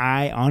 And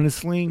I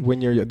honestly, when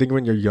you're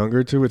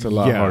younger too, it's a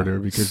lot harder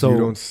because you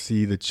don't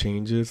see the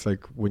changes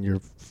like when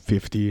you're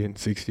 50 and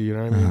 60. You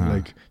know what I mean?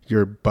 Like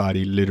your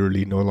body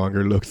literally no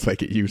longer looks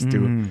like it used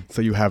to.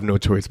 So you have no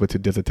choice but to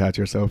disattach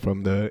yourself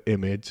from the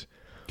image.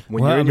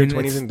 When you're in your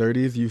 20s and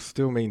 30s, you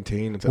still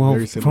maintain. It's a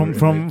very similar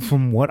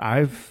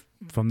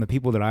from the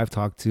people that I've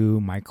talked to,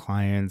 my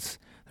clients,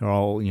 they're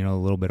all, a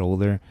little bit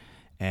older,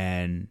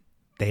 and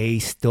they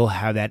still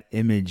have that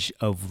image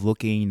of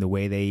looking the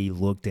way they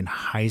looked in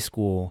high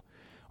school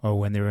or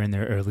when they were in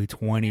their early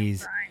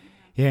 20s.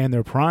 Yeah, in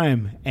their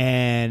prime.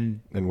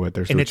 And what,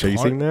 they're still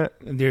chasing that?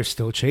 They're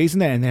still chasing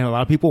that. And then a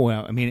lot of people,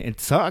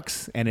 it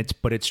sucks,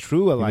 but it's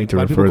true. You need to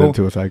refer them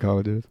to a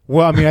psychologist.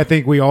 Well, I mean, I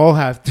think we all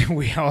have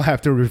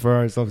to refer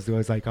ourselves to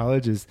a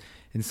psychologist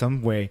in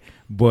some way.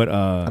 But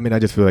I mean, I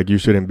just feel like you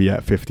shouldn't be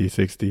at 50,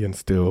 60 and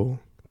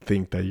still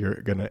think that you're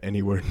gonna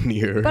anywhere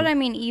near. But I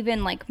mean,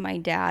 even like my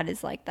dad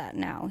is like that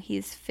now.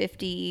 He's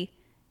 58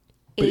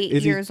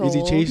 years old. Is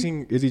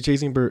he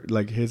chasing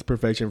like his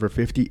perfection for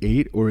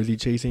 58, or is he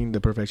chasing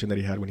the perfection that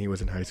he had when he was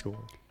in high school?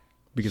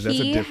 Because that's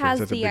a difference. He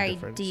has the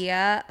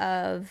idea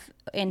of,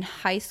 in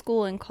high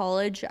school and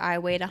college, I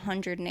weighed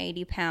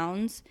 180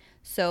 pounds.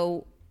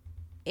 So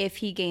if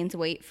he gains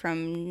weight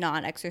from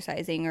not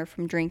exercising or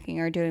from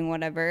drinking or doing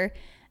whatever,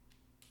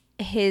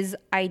 his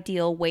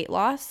ideal weight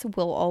loss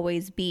will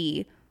always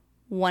be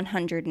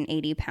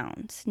 180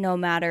 pounds, no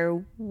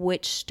matter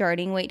which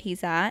starting weight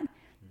he's at.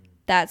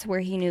 That's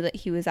where he knew that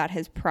he was at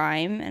his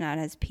prime and at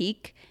his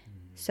peak.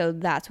 So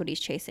that's what he's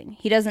chasing.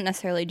 He doesn't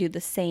necessarily do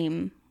the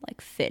same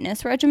like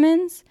fitness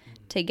regimens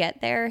to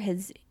get there.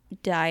 His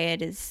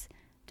diet is,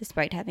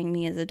 despite having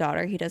me as a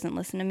daughter, he doesn't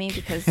listen to me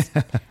because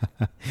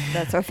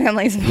that's what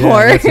family's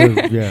for.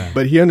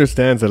 But he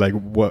understands that like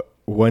what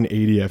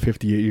 180 at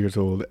 58 years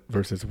old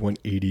versus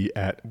 180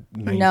 at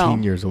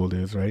 19 years old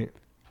is, right?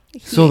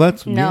 So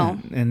that's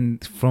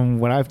and from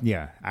what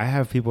I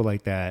have people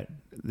like that.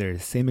 They're the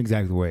same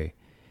exact way.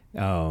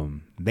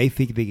 They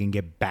think they can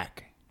get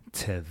back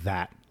to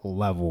that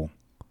level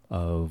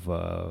of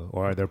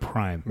or their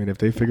prime. I mean, if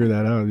they figure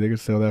that out, they could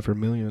sell that for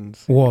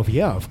millions. Well,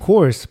 yeah, of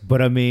course,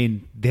 but I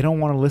mean, they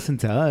don't want to listen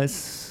to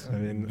us. I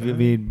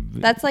mean,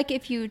 that's like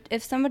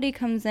if somebody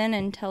comes in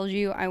and tells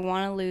you, I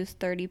want to lose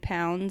 30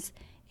 pounds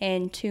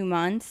in 2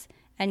 months,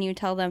 and you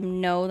tell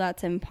them, no,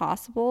 that's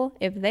impossible,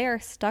 if they are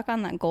stuck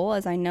on that goal,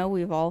 as I know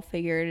we've all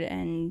figured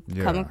and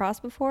come across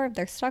before, if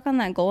they're stuck on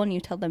that goal and you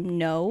tell them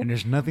no. And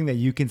there's nothing that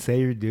you can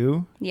say or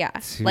do. Yeah.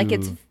 Like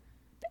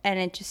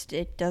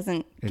it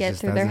doesn't get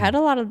through their head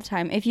a lot of the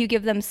time. If you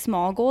give them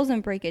small goals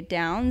and break it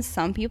down,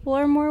 some people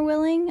are more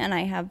willing. And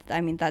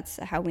that's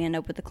how we end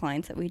up with the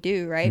clients that we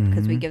do, right?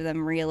 Because we give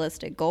them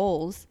realistic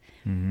goals.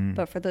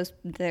 But for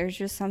there's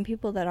just some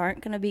people that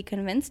aren't going to be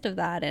convinced of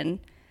that. And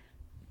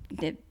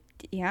I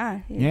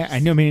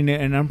know. I mean,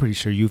 and I'm pretty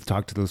sure you've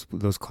talked to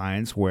those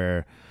clients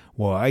where,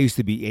 well, I used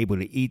to be able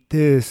to eat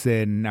this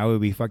and I would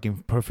be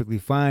fucking perfectly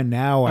fine.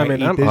 Now I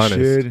mean, I'm this honest.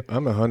 shit.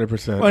 I'm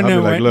 100%. Well, I'll be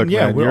like, look,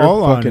 man, we're you're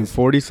all fucking honest.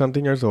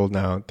 40-something years old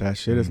now. That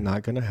shit is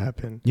not gonna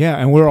happen. Yeah,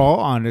 and we're all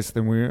honest,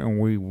 and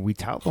we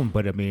tell them.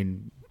 But I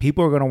mean,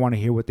 people are gonna want to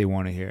hear what they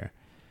want to hear,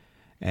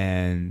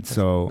 and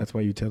that's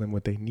why you tell them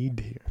what they need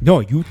to hear. No,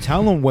 you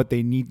tell them what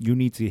they need. You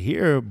need to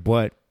hear,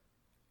 but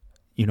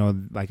you know,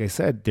 like I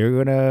said, they're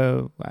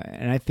gonna,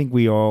 and I think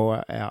we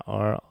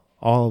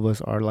all of us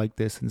are like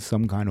this in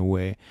some kind of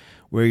way.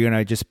 We're going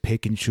to just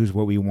pick and choose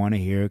what we want to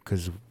hear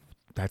because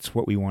that's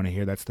what we want to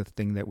hear. That's the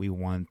thing that we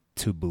want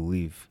to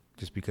believe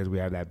just because we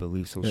have that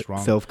belief so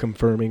strong.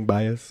 Self-confirming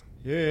bias.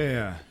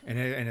 Yeah. And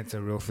it's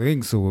a real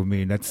thing. So, I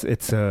mean, it's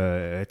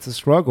a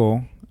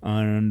struggle.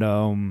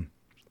 And,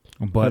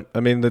 but I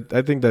mean,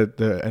 I think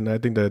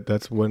that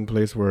that's one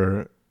place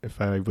where if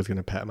I was going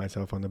to pat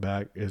myself on the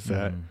back is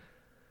that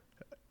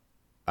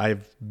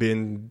I've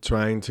been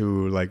trying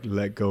to like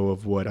let go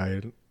of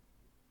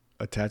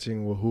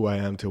attaching who I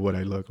am to what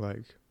I look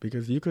like,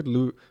 because you could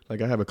lose.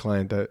 Like I have a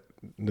client that,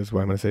 this is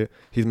why I'm gonna say it,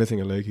 he's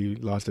missing a leg. He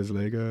lost his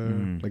leg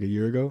like a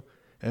year ago,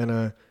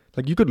 and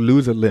like you could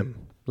lose a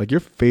limb. Like your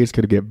face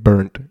could get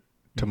burnt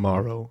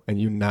tomorrow,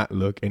 and you not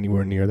look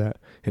anywhere near that.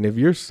 And if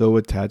you're so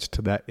attached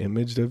to that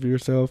image of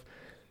yourself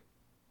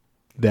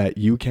that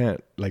you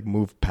can't like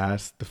move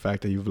past the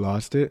fact that you've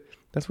lost it,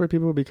 that's where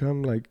people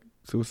become like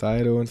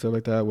suicidal and stuff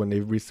like that when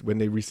they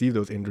receive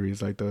those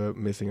injuries, like the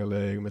missing a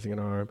leg, missing an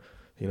arm.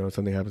 You know,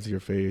 something happens to your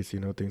face, you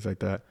know, things like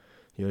that.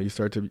 You know,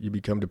 you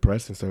become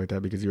depressed and stuff like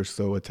that because you're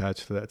so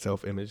attached to that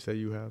self-image that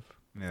you have.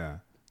 Yeah.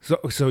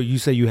 So you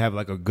say you have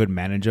like a good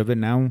manage of it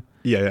now?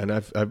 Yeah, and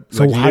I've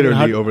so like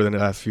literally over the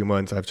last few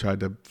months, I've tried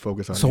to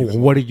focus on. So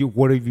what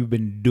have you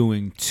been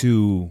doing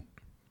to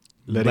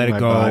let it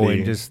go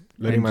and just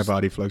letting my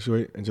body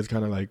fluctuate and just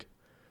kind of like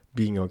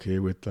being okay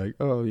with like,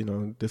 oh, you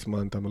know, this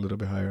month I'm a little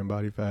bit higher in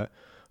body fat.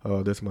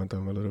 Oh, this month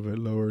I'm a little bit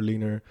lower,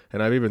 leaner.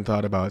 And I've even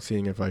thought about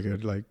seeing if I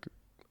could like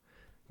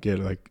get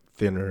like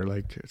thinner,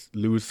 like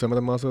lose some of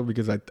the muscle,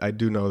 because I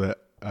do know that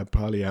I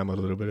probably am a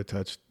little bit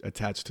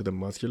attached to the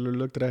muscular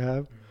look that I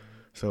have.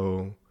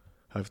 So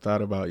I've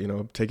thought about, you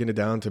know, taking it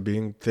down to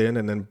being thin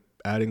and then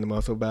adding the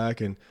muscle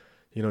back and,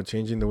 you know,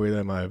 changing the way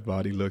that my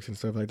body looks and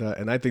stuff like that.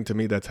 And I think to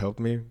me that's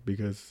helped me,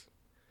 because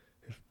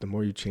the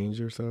more you change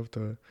yourself,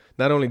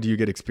 not only do you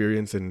get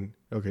experience and,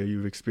 okay,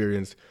 you've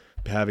experienced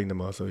having the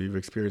muscle, you've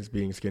experienced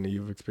being skinny,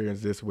 you've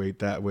experienced this weight,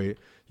 that weight,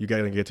 you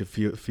gotta get to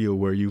feel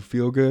where you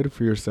feel good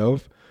for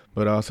yourself,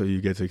 but also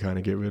you get to kind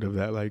of get rid of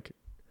that like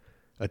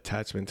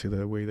attachment to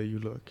the way that you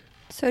look.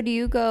 So do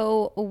you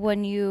go,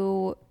 when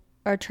you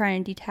are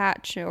trying to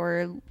detach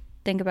or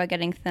think about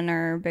getting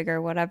thinner, bigger,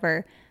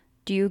 whatever,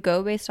 do you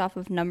go based off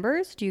of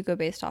numbers? Do you go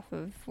based off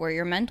of where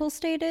your mental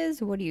state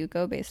is? What do you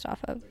go based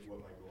off of? Like what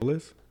my goal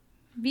is?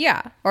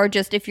 Yeah. Or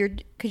just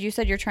because you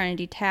said you're trying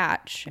to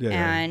detach.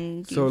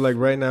 And so like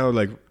right now,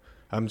 like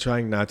I'm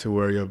trying not to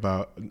worry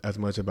about as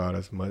much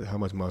how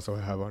much muscle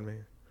I have on me,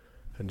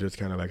 and just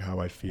kind of like how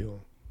I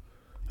feel.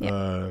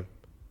 Yeah.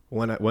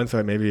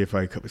 If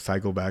I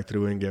cycle back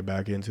through and get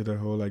back into the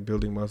whole like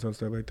building muscle and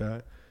stuff like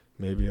that,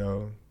 maybe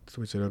I'll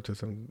switch it up to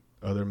some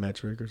other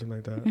metric or something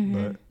like that.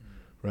 But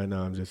right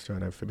now I'm just trying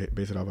to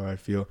base it off how I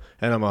feel,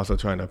 and I'm also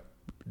trying to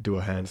do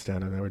a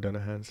handstand. I've never done a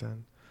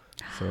handstand,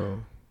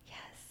 so yes,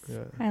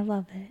 yeah. I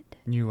love it.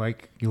 You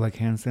like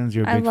handstands?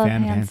 You're a big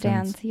fan of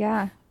handstands?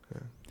 Yeah.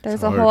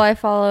 There's I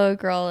follow a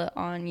girl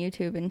on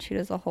YouTube, and she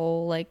does a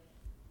whole like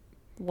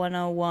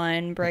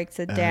 101, breaks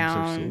it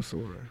down. Abs are so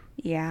sore.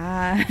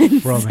 Yeah.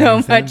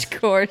 So much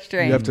core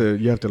strength.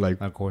 You have to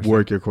like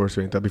work your core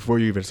strength up before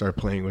you even start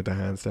playing with the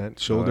handstand.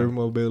 Shoulder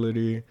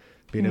mobility,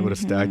 being able to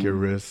stack your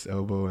wrists,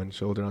 elbow, and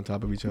shoulder on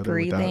top of each other.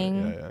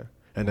 Breathing.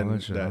 And then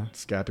that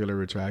scapular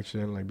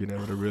retraction, like being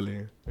able to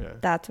really,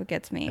 that's what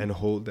gets me. And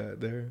hold that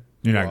there.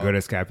 You're not good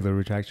at scapular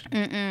retraction?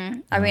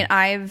 Mm-mm. I mean,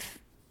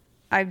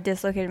 I've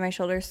dislocated my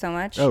shoulders so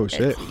much. Oh,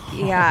 shit.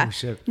 Yeah. Oh,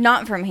 shit.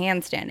 Not from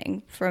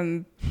handstanding,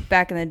 from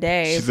back in the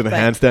day. She's in a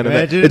handstand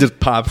and it just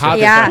pops.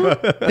 Yeah.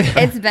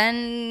 It's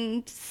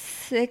been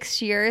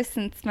 6 years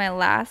since my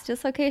last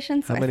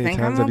dislocation, so How many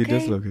times have you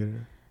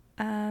dislocated?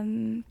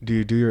 Do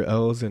you do your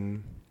L's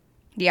and...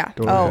 Yeah.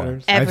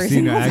 Every I've seen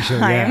single her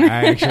time.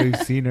 I actually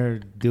seen her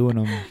doing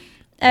them.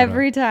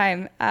 Every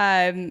time.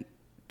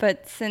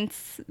 But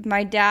since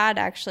my dad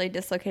actually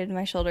dislocated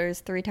my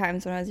shoulders 3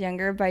 times when I was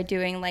younger by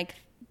doing like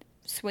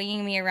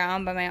swinging me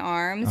around by my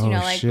arms,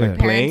 like what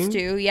parents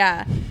do.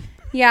 Yeah.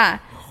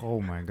 Oh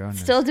my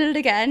goodness. Still did it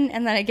again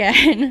and then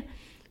again.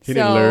 He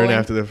didn't learn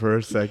after the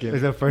first second.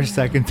 It's the first,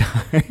 second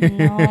time.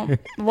 No.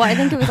 Well, I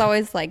think it was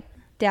always like,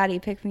 Daddy,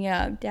 pick me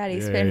up.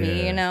 Daddy, spin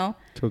me, you know?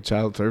 Till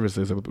child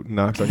services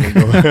knocks on your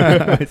door.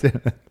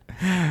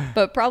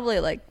 But probably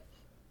like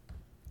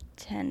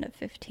 10 to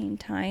 15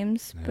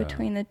 times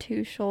between the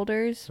two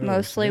shoulders,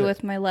 mostly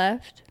with my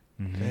left.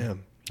 Mm-hmm.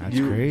 Damn. That's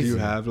crazy. Do you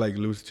have like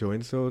loose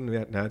joints though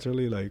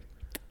naturally? Like,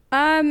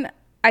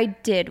 I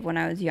did when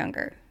I was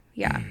younger.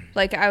 Yeah.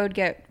 Like I would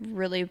get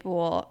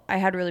I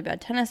had really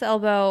bad tennis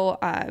elbow.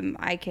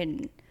 I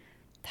can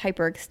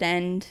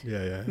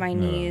hyperextend my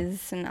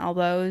knees and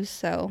elbows.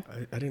 So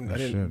I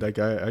didn't like,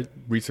 I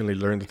recently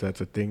learned that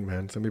that's a thing,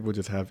 man. Some people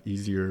just have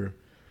their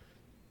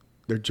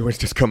joints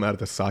just come out of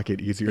the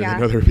socket easier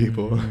than other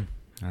people. Mm-hmm.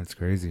 That's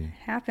crazy.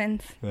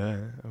 Happens. Yeah.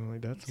 I'm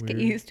like, that's just weird.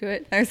 Get used to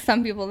it. There's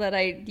some people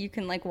that you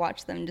can like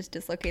watch them just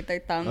dislocate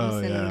their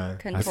thumbs and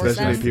contort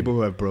especially them. people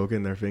who have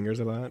broken their fingers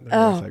a lot.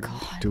 Oh, like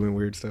God. doing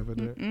weird stuff with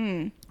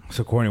it.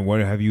 So, Courtney,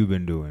 what have you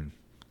been doing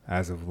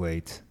as of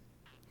late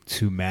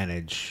to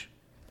manage?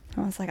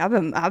 I was like,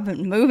 I've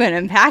been moving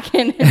and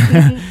packing.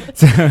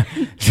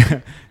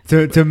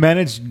 to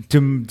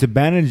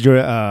manage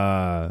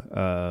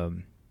your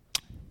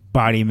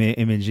body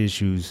image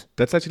issues.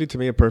 That's actually, to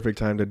me, a perfect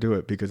time to do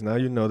it, because now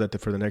you know that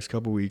for the next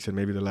couple weeks and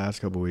maybe the last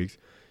couple weeks,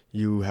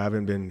 you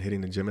haven't been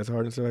hitting the gym as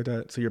hard and stuff like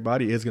that. So your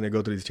body is going to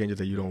go through these changes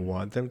that you don't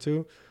want them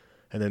to.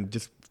 And then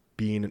just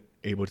being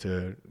able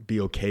to be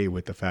okay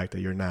with the fact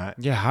that you're not.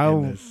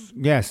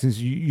 Yeah, since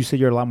you said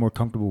you're a lot more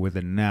comfortable with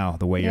it now,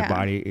 the way your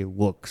body it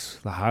looks.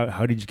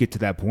 How did you get to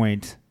that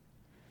point?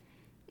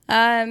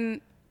 Honestly,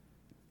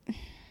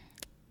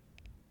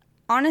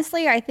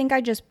 I think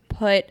I just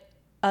put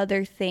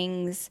other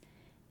things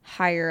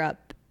higher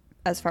up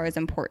as far as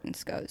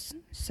importance goes.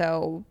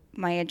 So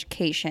my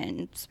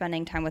education,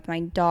 spending time with my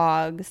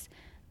dogs,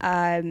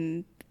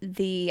 I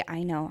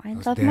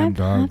love my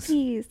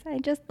puppies. I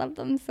just love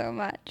them so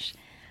much.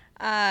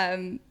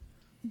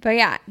 But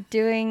yeah,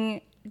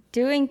 doing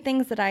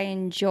things that I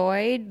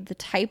enjoyed, the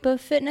type of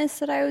fitness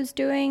that I was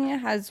doing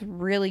has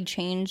really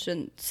changed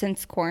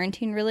since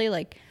quarantine, really.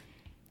 Like,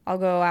 I'll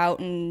go out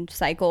and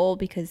cycle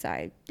because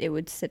it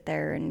would sit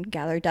there and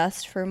gather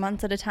dust for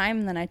months at a time,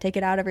 and then I take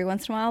it out every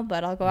once in a while,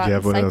 but I'll go out and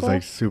cycle. Do you have one of those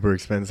like super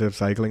expensive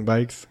cycling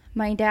bikes?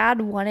 My dad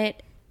won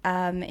it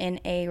in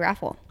a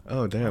raffle.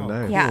 Oh, damn,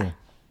 nice. Yeah.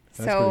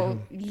 Cool. So,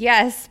 cool.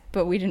 Yes,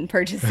 but we didn't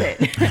purchase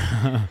it.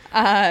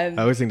 I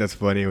always think that's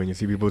funny when you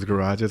see people's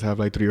garages have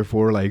like 3 or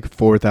 4 like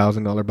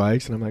 $4,000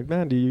 bikes, and I'm like,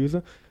 man, do you use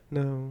them?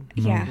 No.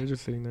 Yeah. They're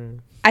just sitting there.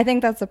 I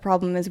think that's the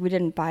problem, is we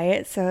didn't buy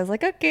it, so I was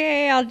like,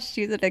 okay, I'll just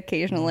use it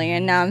occasionally,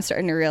 and now I'm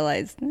starting to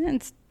realize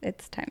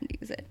it's time to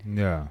use it.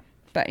 Yeah.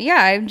 But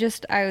yeah,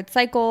 I would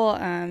cycle,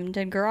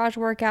 did garage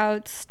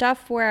workouts,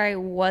 stuff where I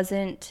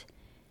wasn't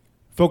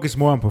focus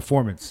more on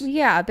performance.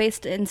 Yeah,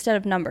 based instead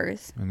of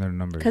numbers. And then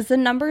numbers. Because the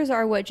numbers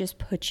are what just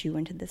puts you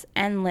into this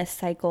endless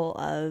cycle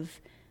of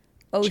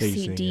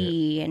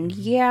OCD, and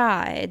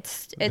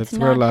it's that's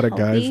not where a lot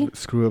healthy. of guys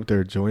screw up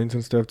their joints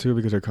and stuff too,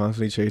 because they're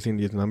constantly chasing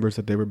these numbers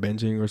that they were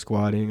benching or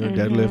squatting or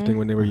deadlifting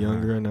when they were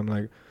younger, and I'm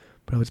like,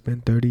 bro, it's been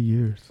 30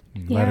 years.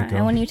 Yeah,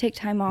 and when you take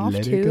time off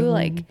too,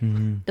 like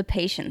the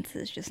patience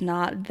is just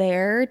not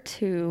there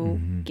to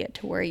get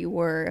to where you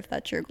were, if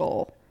that's your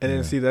goal. And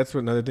then see, that's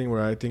another thing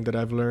where I think that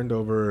I've learned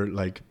over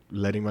like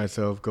letting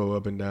myself go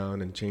up and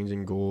down and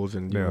changing goals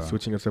and you know,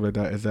 switching and stuff like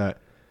that, is that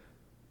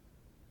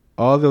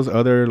all those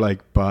other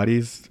like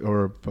bodies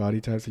or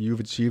body types that you've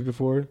achieved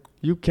before,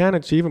 you can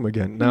achieve them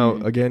again. Now,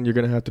 again, you're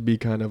going to have to be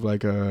kind of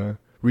like a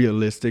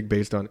realistic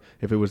based on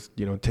if it was,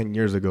 10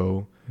 years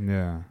ago.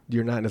 Yeah.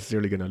 You're not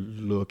necessarily going to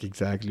look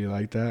exactly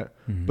like that,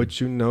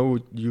 but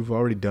you've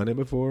already done it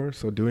before.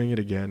 So doing it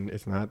again,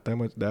 it's not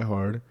that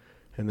hard.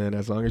 And then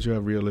as long as you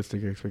have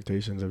realistic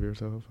expectations of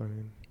yourself, I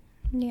mean.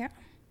 Yeah.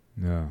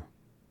 Yeah.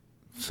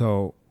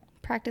 So.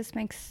 Practice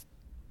makes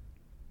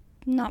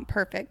not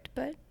perfect,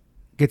 but.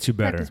 Gets you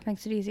better. Practice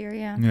makes it easier,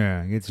 yeah.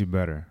 Yeah, it gets you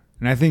better.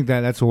 And I think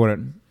that's what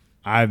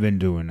I've been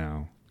doing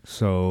now.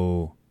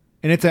 So,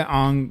 and it's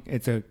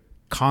a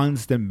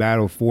constant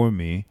battle for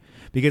me,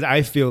 because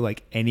I feel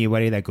like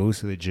anybody that goes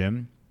to the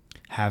gym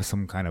have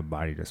some kind of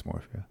body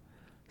dysmorphia,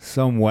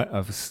 somewhat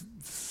of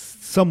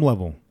some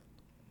level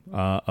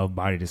of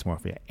body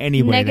dysmorphia.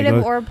 Anybody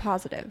negative or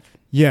positive.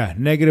 Yeah,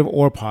 negative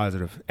or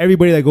positive.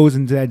 Everybody that goes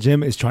into that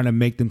gym is trying to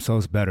make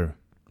themselves better,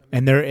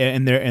 and they're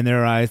in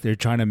their eyes, they're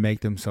trying to make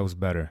themselves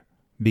better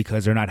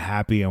because they're not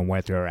happy on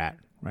where they're at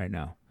right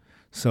now.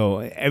 So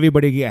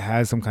everybody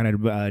has some kind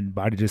of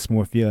body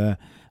dysmorphia.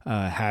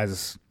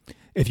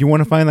 If you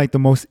want to find like the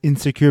most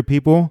insecure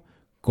people,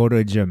 go to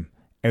a gym.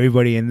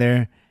 Everybody in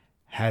there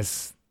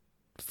has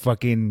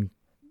fucking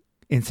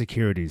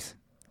insecurities.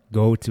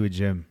 Go to a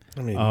gym.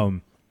 I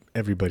mean,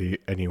 everybody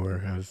anywhere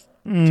has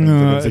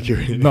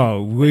insecurities.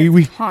 No,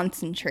 we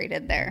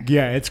concentrated there.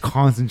 Yeah, it's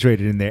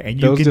concentrated in there, and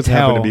those you can just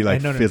tell. happen to be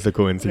like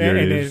physical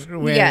insecurities.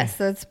 Yes,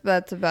 that's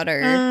a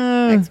better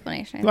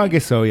explanation. Well, I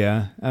guess so.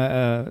 Yeah.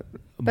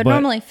 But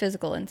normally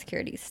physical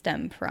insecurities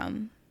stem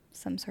from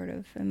some sort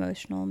of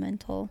emotional,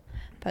 mental,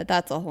 but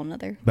that's a whole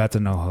nother That's a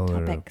whole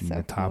other topic.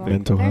 So topic.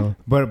 Mental health.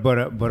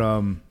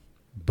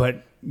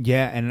 But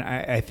yeah, and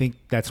I think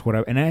that's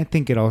what and I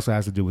think it also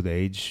has to do with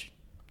age,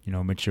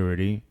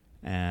 maturity,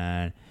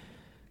 and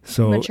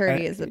so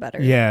maturity is the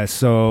better. Yeah,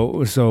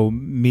 so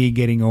me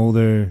getting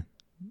older,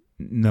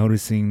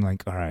 noticing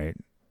like, all right,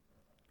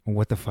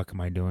 what the fuck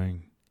am I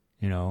doing?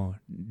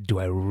 Do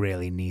I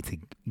really need to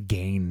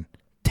gain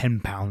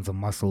 10 pounds of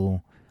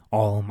muscle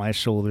all on my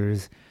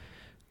shoulders?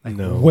 Like,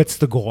 No. What's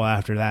the goal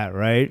after that,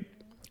 right?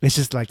 It's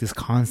just like this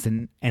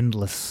constant,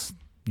 endless,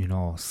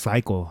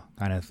 cycle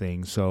kind of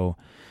thing. So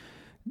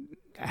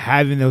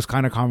having those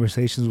kind of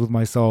conversations with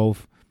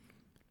myself,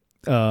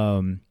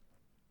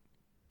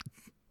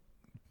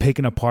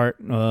 picking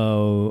apart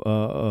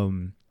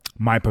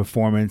my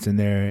performance in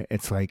there,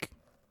 it's like,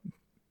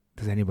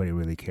 does anybody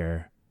really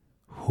care?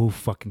 Who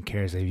fucking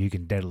cares if you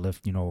can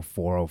deadlift,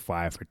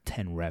 405 for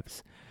 10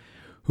 reps?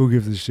 Who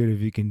gives a shit if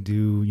you can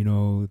do,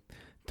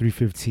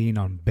 315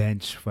 on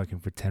bench fucking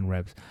for 10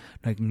 reps?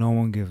 Like, no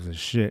one gives a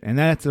shit. And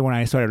that's when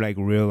I started like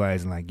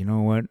realizing, like, you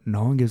know what?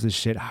 No one gives a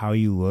shit how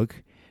you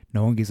look.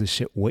 No one gives a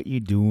shit what you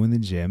do in the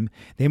gym.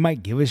 They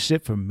might give a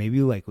shit for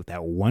maybe like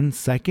that 1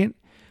 second,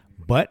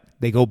 but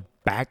they go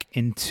back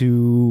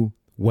into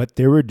what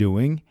they were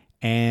doing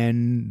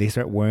and they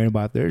start worrying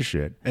about their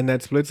shit. And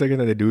that split second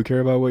that they do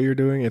care about what you're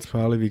doing, it's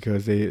probably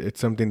because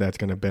it's something that's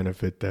going to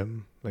benefit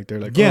them. Like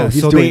they're like, yeah, oh,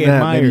 he's so doing they that.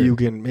 admire. Maybe you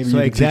can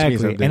exactly. teach me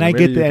something. And I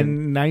Maybe get that, can...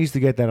 and I used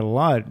to get that a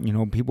lot.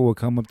 People would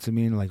come up to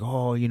me and like,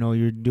 oh,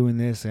 you're doing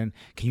this, and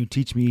can you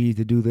teach me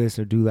to do this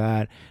or do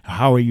that?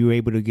 How are you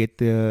able to get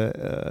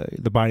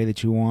the body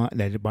that you want,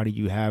 that the body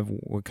you have?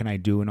 What can I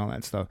do and all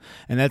that stuff?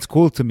 And that's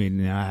cool to me.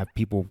 And I have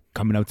people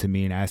coming up to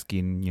me and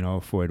asking,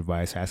 for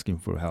advice, asking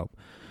for help.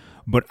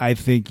 But I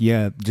think,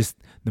 yeah, just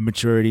the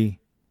maturity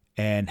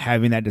and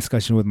having that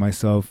discussion with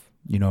myself,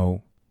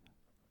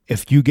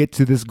 if you get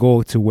to this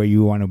goal to where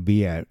you want to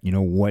be at,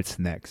 what's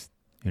next?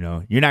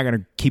 You're not going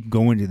to keep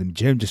going to the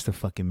gym just to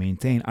fucking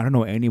maintain. I don't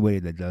know anybody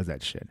that does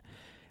that shit.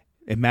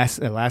 It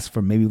lasts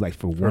for maybe like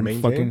for one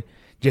maintain? fucking,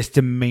 just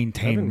to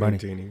maintain I've been money.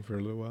 maintaining for a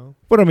little while.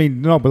 But I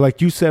mean, no, but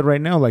like you said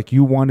right now, like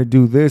you want to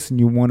do this and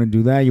you want to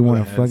do that. You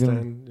want to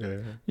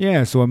fucking,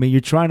 yeah. So I mean,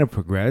 you're trying to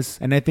progress.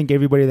 And I think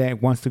everybody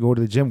that wants to go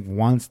to the gym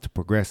wants to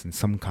progress in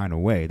some kind of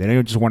way. They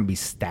don't just want to be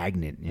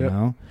stagnant, you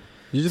know?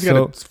 You just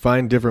got to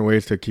find different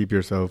ways to keep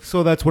yourself.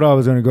 So that's what I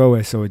was going to go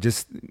with. So it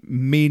just,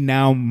 me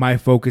now, my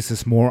focus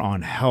is more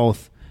on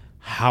health,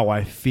 how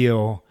I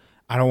feel.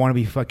 I don't want to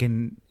be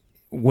fucking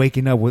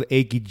waking up with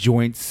achy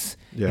joints.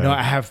 Yeah.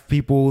 I have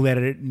people that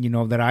are,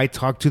 that I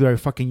talk to that are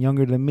fucking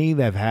younger than me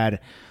that have had,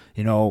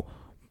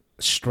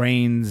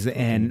 strains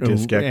and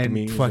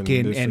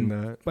fucking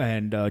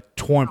and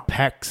torn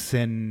pecs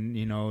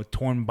and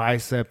torn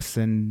biceps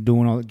and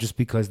doing all just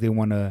because they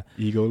want to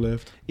ego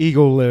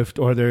lift,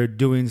 or they're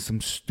doing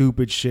some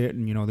stupid shit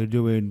and they're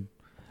doing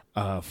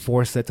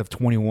 4 sets of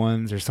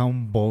 21s or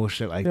some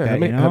bullshit like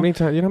that. How many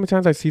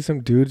times I see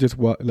some dude just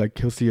walk, like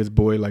he'll see his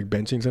boy like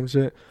benching some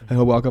shit and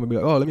he'll walk up and be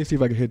like, oh, let me see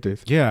if I can hit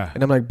this. Yeah.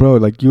 And I'm like, bro,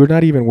 like you're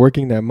not even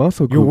working that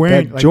muscle group. You're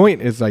wearing that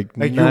joint is like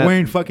you're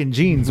wearing fucking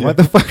jeans. Yeah. What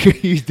the fuck are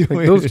you doing?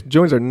 Like, those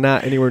joints are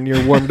not anywhere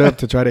near warmed up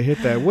to try to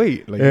hit that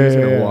weight. Like you're just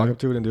gonna walk up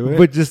to it and do it.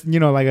 But just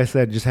like I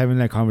said, just having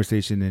that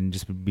conversation and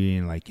just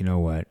being like, you know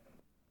what,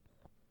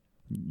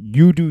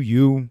 you do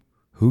you.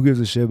 Who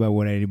gives a shit about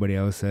what anybody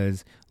else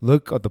says?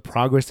 Look at the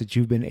progress that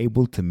you've been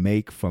able to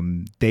make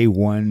from day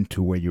one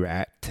to where you're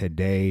at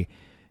today.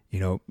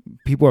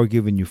 People are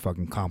giving you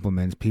fucking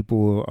compliments.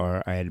 People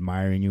are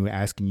admiring you,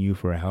 asking you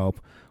for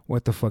help.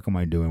 What the fuck am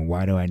I doing?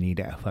 Why do I need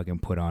to fucking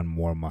put on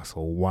more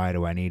muscle? Why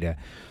do I need to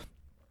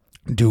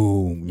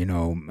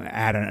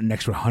add an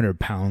extra 100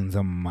 pounds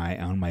on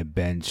my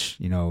bench?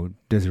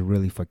 Does it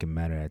really fucking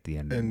matter at the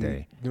end of the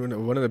day?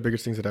 One of the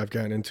biggest things that I've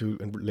gotten into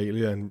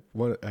lately, and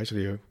one of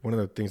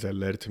the things that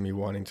led to me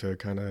wanting to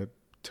kind of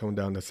tone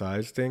down the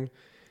size thing,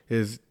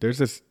 is there's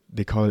this,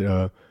 they call it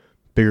a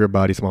bigger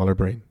body, smaller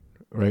brain,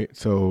 right?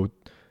 So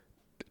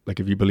like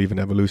if you believe in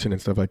evolution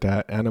and stuff like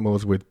that,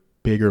 animals with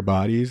bigger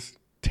bodies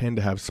tend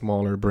to have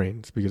smaller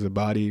brains because the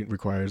body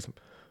requires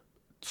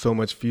so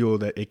much fuel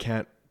that it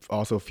can't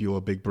also fuel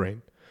a big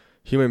brain.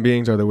 Human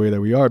beings are the way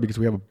that we are because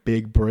we have a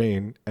big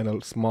brain and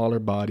a smaller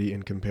body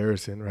in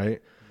comparison,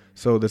 right?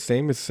 So the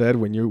same is said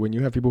when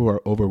you have people who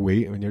are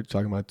overweight, when you're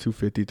talking about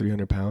 250,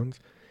 300 pounds,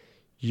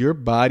 your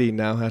body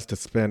now has to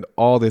spend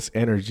all this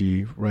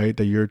energy, right,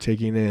 that you're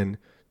taking in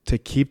to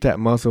keep that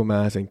muscle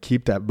mass and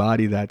keep that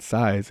body that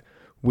size,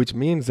 which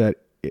means that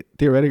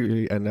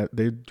theoretically, and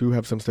they do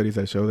have some studies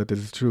that show that this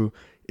is true,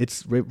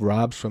 it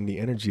robs from the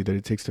energy that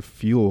it takes to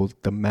fuel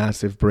the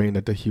massive brain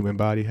that the human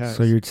body has.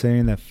 So you're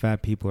saying that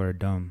fat people are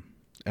dumb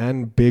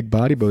and big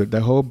bodybuilder.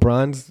 That whole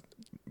bronze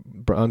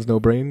no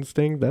brains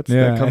thing. That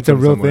comes a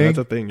real somewhere. thing. That's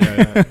a thing.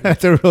 Yeah.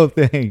 That's a real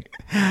thing.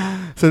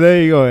 So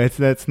there you go.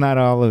 That's not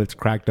all of it's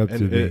cracked up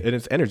to be. And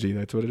it's energy.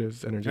 That's what it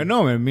is. Energy. I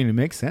know. I mean, it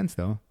makes sense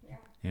though.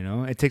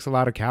 It takes a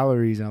lot of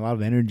calories and a lot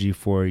of energy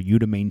for you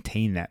to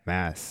maintain that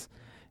mass,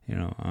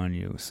 on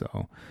you.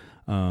 So,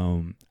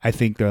 I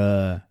think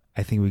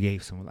we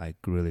gave some like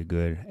really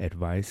good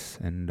advice,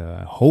 and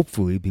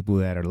hopefully people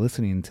that are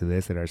listening to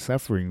this that are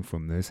suffering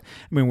from this.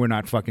 I mean, we're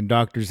not fucking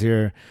doctors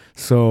here,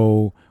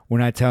 so we're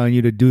not telling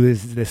you to do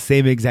the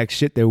same exact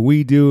shit that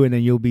we do, and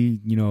then you'll be,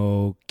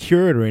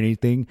 cured or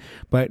anything.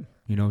 But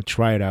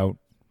try it out,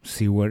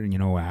 see what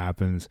what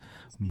happens.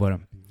 But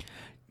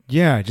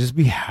yeah, just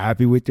be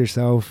happy with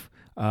yourself.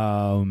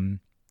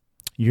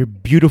 You're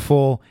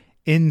beautiful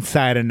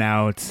inside and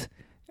out.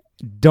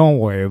 Don't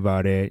worry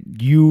about it.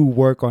 You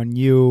work on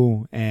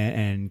you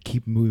and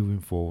keep moving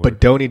forward. But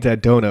don't eat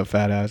that donut,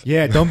 fat ass.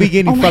 Yeah, don't be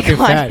getting fucking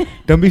God. fat.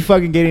 Don't be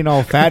fucking getting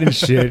all fat and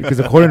shit. Because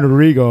according to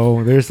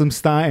Rigo, there's some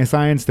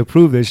science to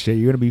prove this shit.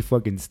 You're gonna be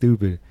fucking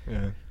stupid.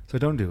 Yeah. So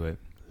don't do it.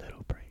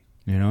 Little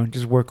brain.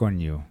 Just work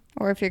on you.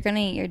 Or if you're gonna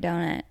eat your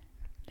donut,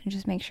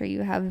 just make sure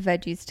you have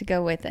veggies to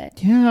go with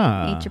it.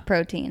 Yeah. Eat your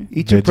protein.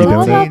 Eat your Veggie protein.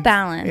 All donuts. about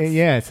balance.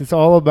 Yes, it's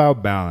all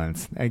about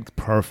balance. Like,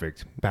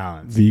 perfect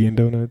balance. Vegan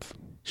donuts.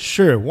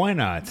 Sure, why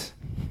not?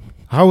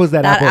 How was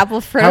that, That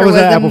apple fritter was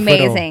that apple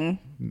fritter? amazing.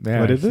 Yeah,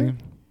 What is see? it?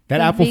 That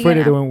The apple vegan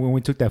fritter apple. when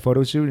we took that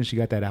photo shoot and she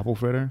got that apple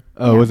fritter.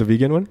 Oh, it was a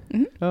vegan one?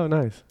 Mhm. Oh,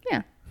 nice.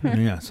 Yeah.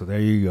 Yeah, so there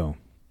you go.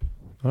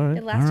 All right.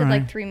 It lasted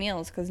Alright. like 3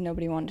 meals because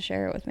nobody wanted to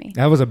share it with me.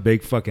 That was a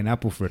big fucking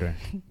apple fritter.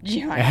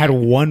 Giant. It had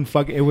one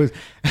fucking. It was.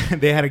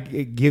 They had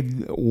to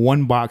give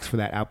one box for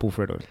that apple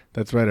fritter.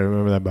 That's right. I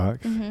remember that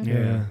box. Mhm.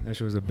 Yeah, that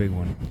shit was a big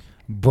one.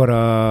 But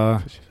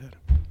That's what she said.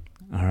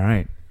 all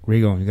right,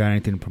 Rigo, you got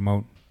anything to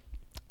promote?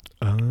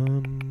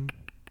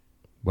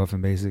 Buff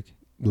and Basic,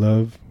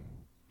 Love.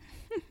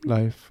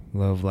 Life.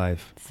 love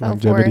life,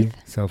 Longevity.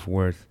 Self-worth.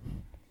 self-worth.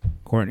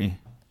 Courtney,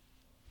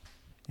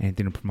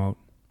 anything to promote?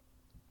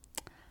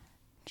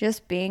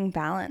 Just being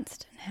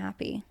balanced and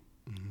happy.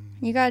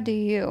 You gotta do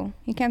you.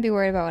 You can't be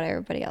worried about what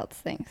everybody else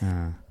thinks.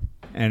 And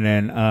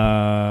then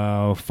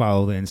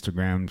follow the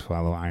Instagram.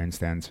 Follow Iron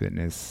Stance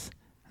Fitness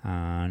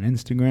on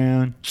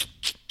Instagram.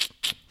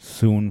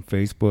 Soon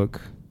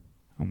Facebook.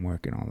 I'm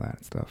working on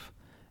that stuff.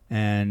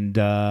 And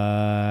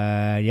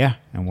yeah,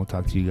 and we'll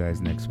talk to you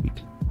guys next week.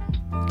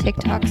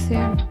 TikTok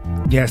soon.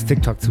 Yes,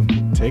 TikTok too.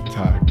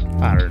 TikTok.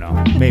 I don't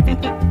know. Maybe.